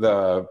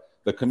 the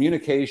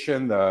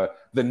communication, the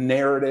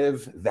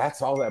narrative,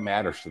 that's all that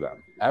matters to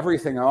them.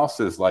 Everything else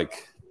is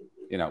like,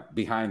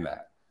 behind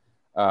that.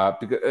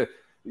 Because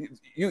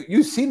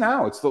you see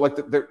now, it's like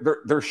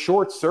they're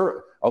short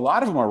serve. A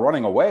lot of them are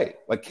running away,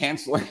 like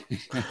canceling.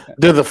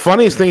 The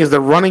funniest thing is they're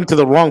running to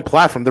the wrong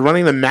platform. They're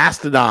running the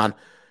Mastodon,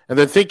 and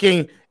they're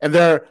thinking, and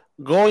they're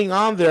going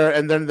on there,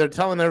 and then they're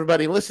telling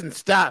everybody, listen,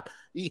 stop.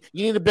 You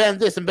need to ban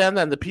this and ban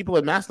that. And the people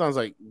at Mastodon's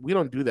like, we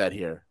don't do that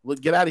here. Look,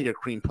 get out of here,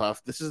 cream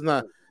puff. This is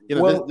not,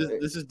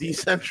 this is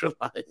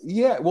decentralized.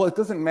 Yeah, well, it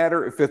doesn't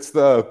matter if it's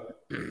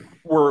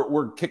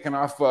we're kicking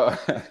off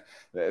the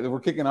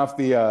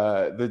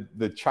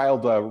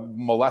child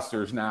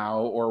molesters now,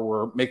 or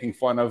we're making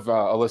fun of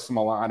Alyssa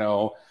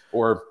Milano,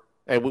 or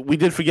hey, we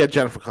did forget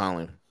Jennifer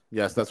Connelly.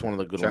 Yes, that's one of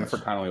the good Jennifer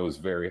ones. Connelly was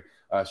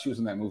she was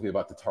in that movie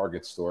about the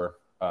Target store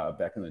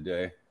back in the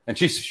day. And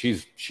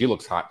she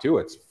looks hot too.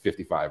 It's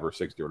 55 or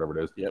 60 or whatever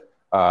it is. Yep.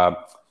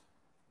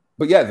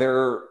 But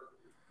yeah,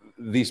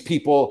 these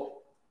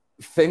people,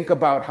 think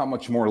about how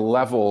much more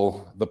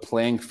level the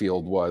playing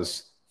field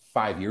was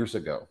 5 years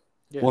ago,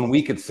 when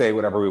we could say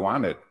whatever we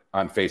wanted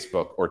on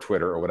Facebook or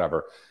Twitter or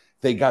whatever.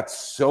 They got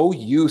so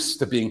used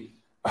to being,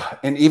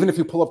 and even if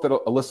you pull up the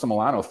Alyssa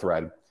Milano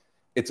thread,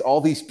 it's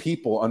all these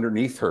people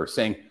underneath her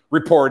saying,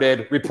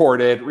 reported.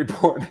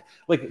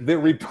 Like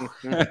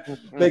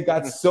they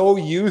got so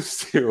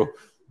used to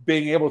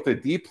being able to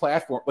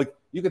deplatform. Like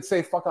you could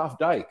say "fuck off,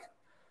 Dyke,"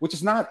 which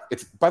is not.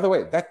 It's, by the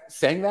way,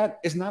 saying that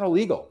is not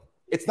illegal.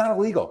 It's not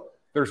illegal.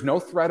 There's no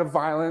threat of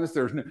violence.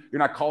 You're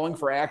not calling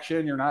for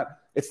action.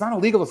 It's not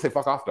illegal to say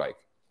 "fuck off, Dyke."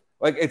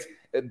 Like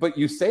but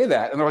you say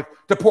that, and they're like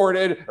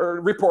deported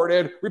or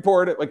reported.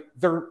 Like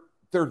they're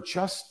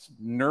just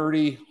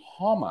nerdy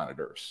hall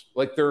monitors.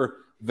 Like they're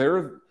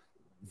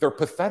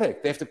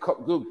pathetic. They have to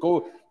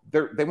go.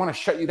 They want to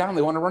shut you down.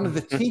 They want to run to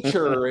the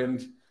teacher.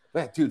 And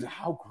that, dude,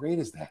 how great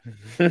is that?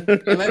 And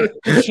then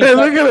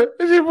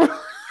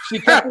she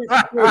kept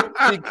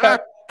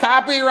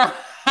copyright.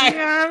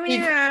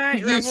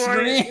 He's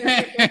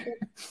screaming.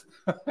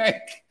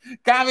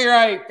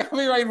 Copyright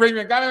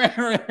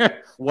infringement.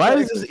 Why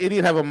does this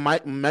idiot have a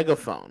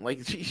megaphone?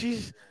 Like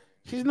she's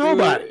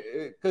nobody.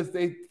 Because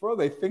they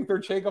think they're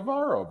Che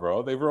Guevara,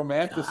 bro. They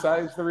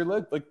romanticize the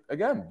religion. Like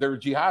again, they're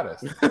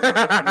jihadists.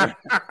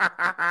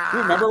 You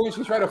remember when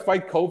she tried to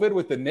fight COVID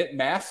with the knit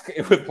mask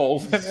with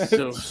holes in it?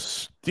 So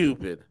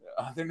stupid.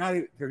 They're not.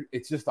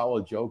 It's just all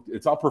a joke.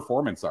 It's all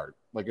performance art.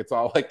 Like it's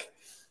all like.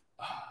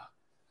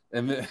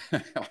 And then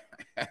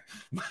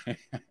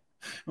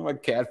my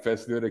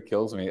catfish, dude, it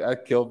kills me.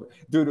 It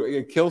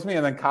kills me,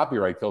 and then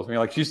copyright kills me.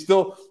 Like she's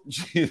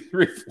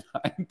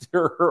replying to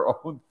her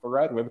own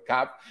thread with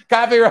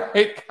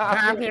copyright.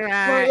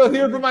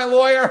 Here for my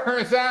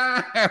lawyers.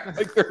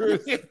 Like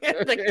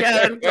the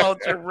Karen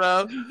culture,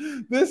 bro.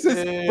 This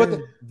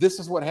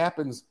is what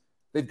happens.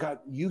 They've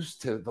got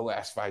used to the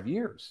last 5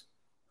 years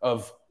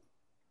of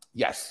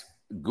yes,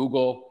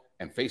 Google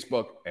and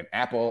Facebook and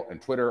Apple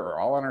and Twitter are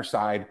all on our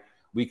side.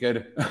 We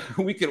could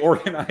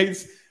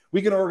organize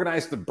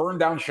to burn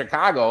down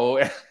Chicago.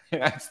 And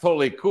that's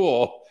totally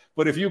cool.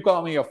 But if you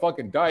call me a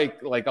fucking dyke,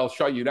 like I'll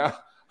shut you down.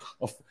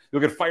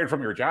 You'll get fired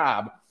from your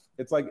job.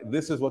 It's like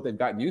this is what they've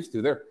gotten used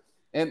to.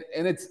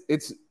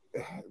 It's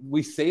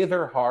we say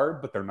they're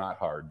hard, but they're not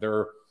hard.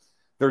 They're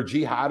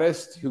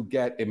jihadists who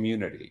get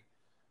immunity.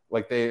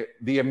 Like the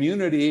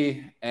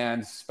immunity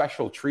and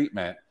special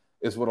treatment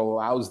is what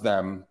allows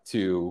them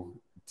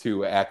to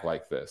act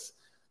like this.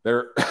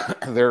 They're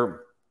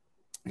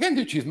again,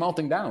 dude, she's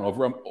melting down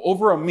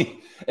over a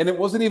meme, and it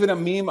wasn't even a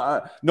meme.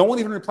 No one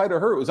even replied to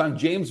her. It was on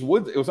James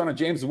Woods. It was on a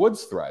James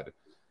Woods thread.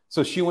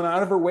 So she went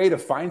out of her way to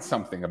find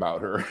something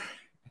about her,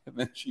 and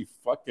then she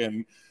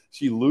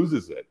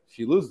loses it.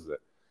 She loses it.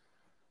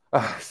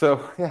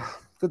 So yeah,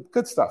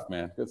 good stuff,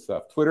 man. Good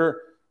stuff.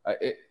 Twitter.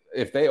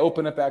 If they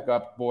open it back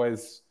up,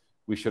 boys,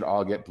 we should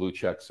all get blue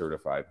check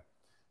certified,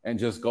 and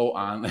just go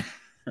on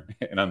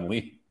and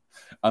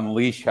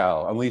unleash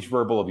hell, unleash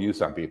verbal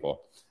abuse on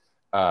people.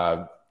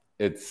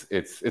 It's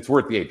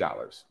worth the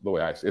 $8. The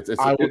way I see it.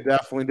 I would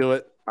definitely do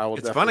it.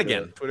 It's fun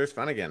again. Twitter's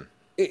fun again.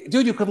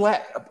 Dude, you could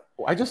laugh.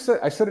 I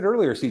said it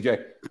earlier,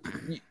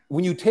 CJ.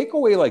 When you take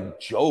away like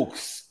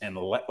jokes and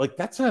like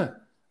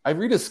I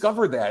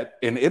rediscovered that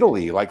in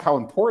Italy, like how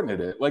important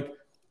it is. Like,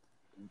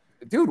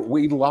 dude,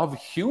 we love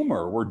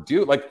humor. We're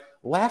like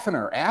laughing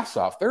our ass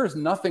off. There is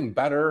nothing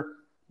better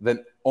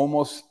than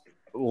almost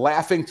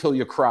laughing till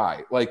you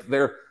cry. Like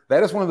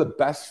that is one of the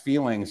best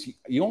feelings.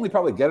 You only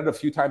probably get it a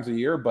few times a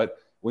year, but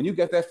when you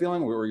get that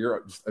feeling where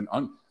you're just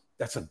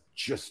that's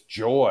just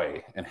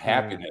joy and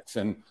happiness,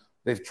 and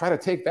they've tried to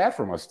take that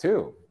from us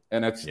too.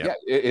 And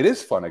it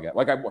is fun again.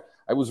 Like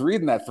I was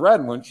reading that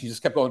thread, and when she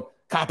just kept going,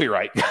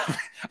 copyright.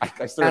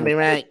 I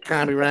started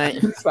copyright. I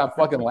couldn't stop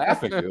fucking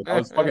laughing, dude. I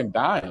was fucking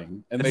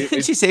dying. And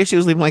didn't she say she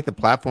was leaving like the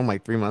platform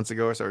like 3 months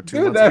ago or so, or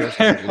 2 months ago?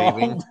 She was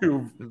leaving.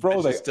 Do,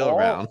 bro, they're still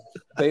around.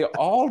 They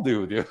all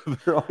do, dude.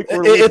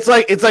 It's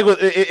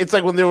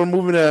like when they were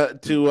moving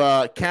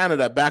to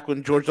Canada back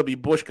when George W.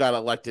 Bush got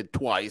elected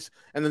twice,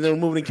 and then they were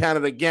moving to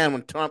Canada again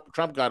when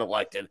Trump got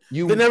elected.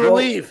 They never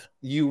leave.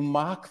 You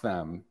mock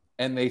them,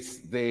 and they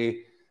think,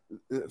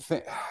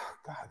 oh,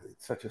 God,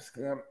 it's such a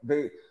scam.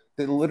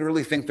 They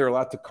literally think they're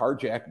allowed to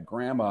carjack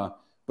grandma,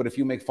 but if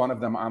you make fun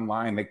of them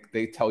online,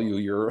 they tell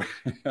you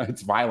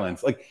it's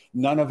violence. Like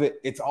none of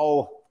it. It's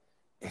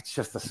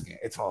just a scam.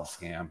 It's all a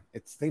scam.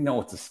 They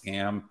know it's a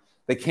scam.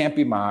 They can't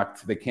be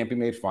mocked. They can't be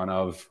made fun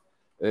of.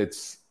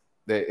 It's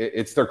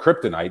their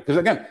kryptonite. Because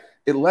again,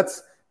 it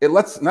lets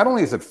not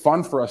only is it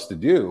fun for us to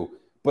do,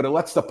 but it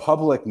lets the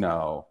public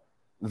know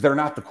they're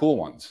not the cool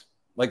ones.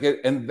 Like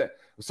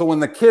so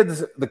when the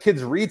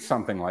kids read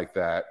something like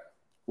that,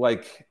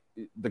 like.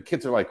 The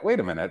kids are like,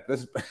 wait a minute,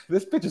 this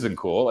bitch isn't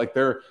cool. Like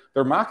they're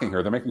mocking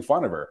her, they're making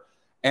fun of her,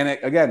 and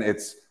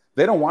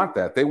they don't want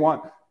that. They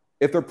want,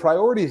 if their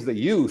priority is the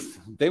youth,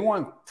 they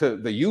want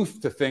the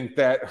youth to think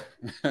that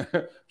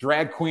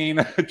drag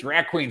queen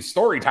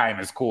story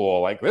time is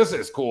cool. Like this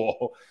is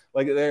cool.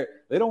 Like they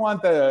don't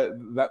want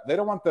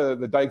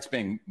the dykes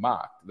being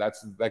mocked.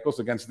 That goes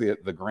against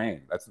the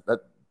grain.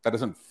 That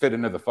doesn't fit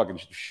into the fucking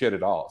shit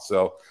at all.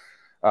 So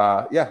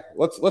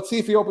let's see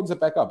if he opens it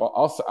back up.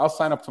 I'll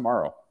sign up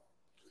tomorrow.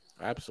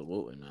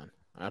 Absolutely, man.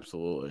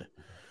 Absolutely.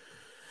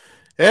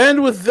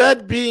 And with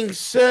that being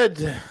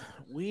said,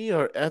 we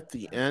are at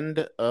the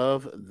end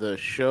of the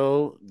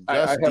show.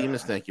 Gus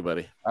Demas, thank you,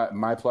 buddy.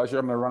 My pleasure.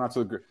 I'm going to run out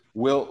to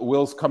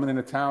Will's coming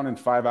into town in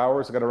 5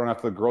 hours. I got to run out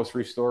to the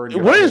grocery store.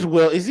 Where is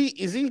Will? Is he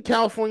in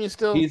California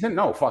still? He's in.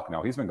 No, fuck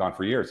no. He's been gone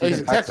for years. He's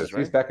in Texas, right?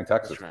 He's back in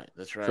Texas.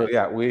 That's right. So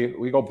yeah,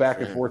 we go back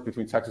and forth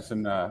between Texas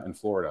and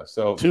Florida.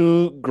 So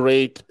two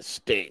great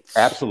states.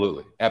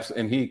 Absolutely.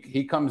 And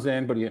he comes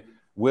in, but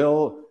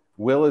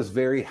Will is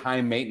very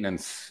high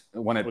maintenance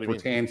when it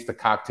pertains to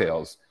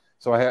cocktails.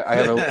 So I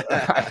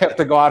have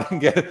to go out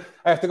and get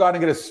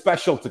a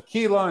special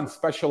tequila and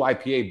special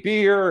IPA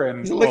beer and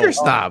he's a liquor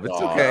snob. It's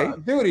okay,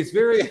 dude. He's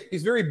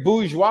very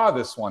bourgeois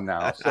this one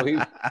now. So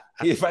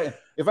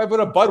if if I put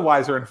a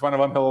Budweiser in front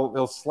of him,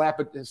 he'll slap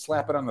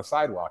it on the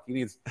sidewalk. He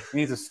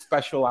needs a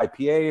special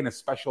IPA and a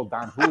special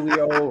Don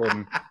Julio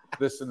and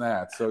this and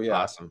that. So yeah,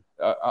 awesome.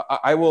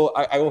 I will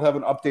have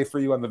an update for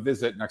you on the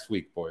visit next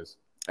week, boys.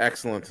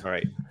 Excellent. All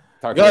right,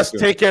 Gus,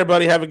 take care,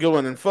 buddy. Have a good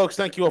one. And folks,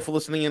 thank you all for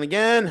listening in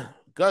again.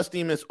 Gus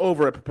Demas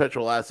over at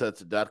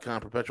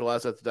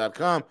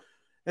perpetualassets.com.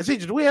 And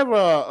CJ, do we have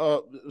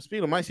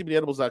speaking of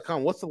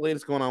mycbdedibles.com, what's the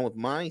latest going on with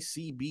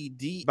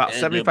mycbd? About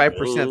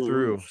 75%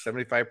 through,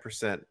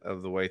 75%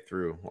 of the way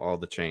through all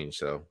the change.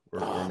 So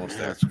we're almost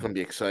there. It's going to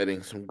be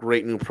exciting. Some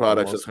great new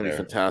products. It's going to be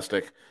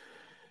fantastic.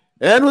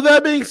 And with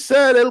that being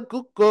said, El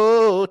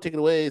Cuco, take it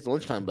away. It's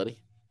lunchtime, buddy.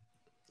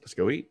 Let's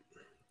go eat.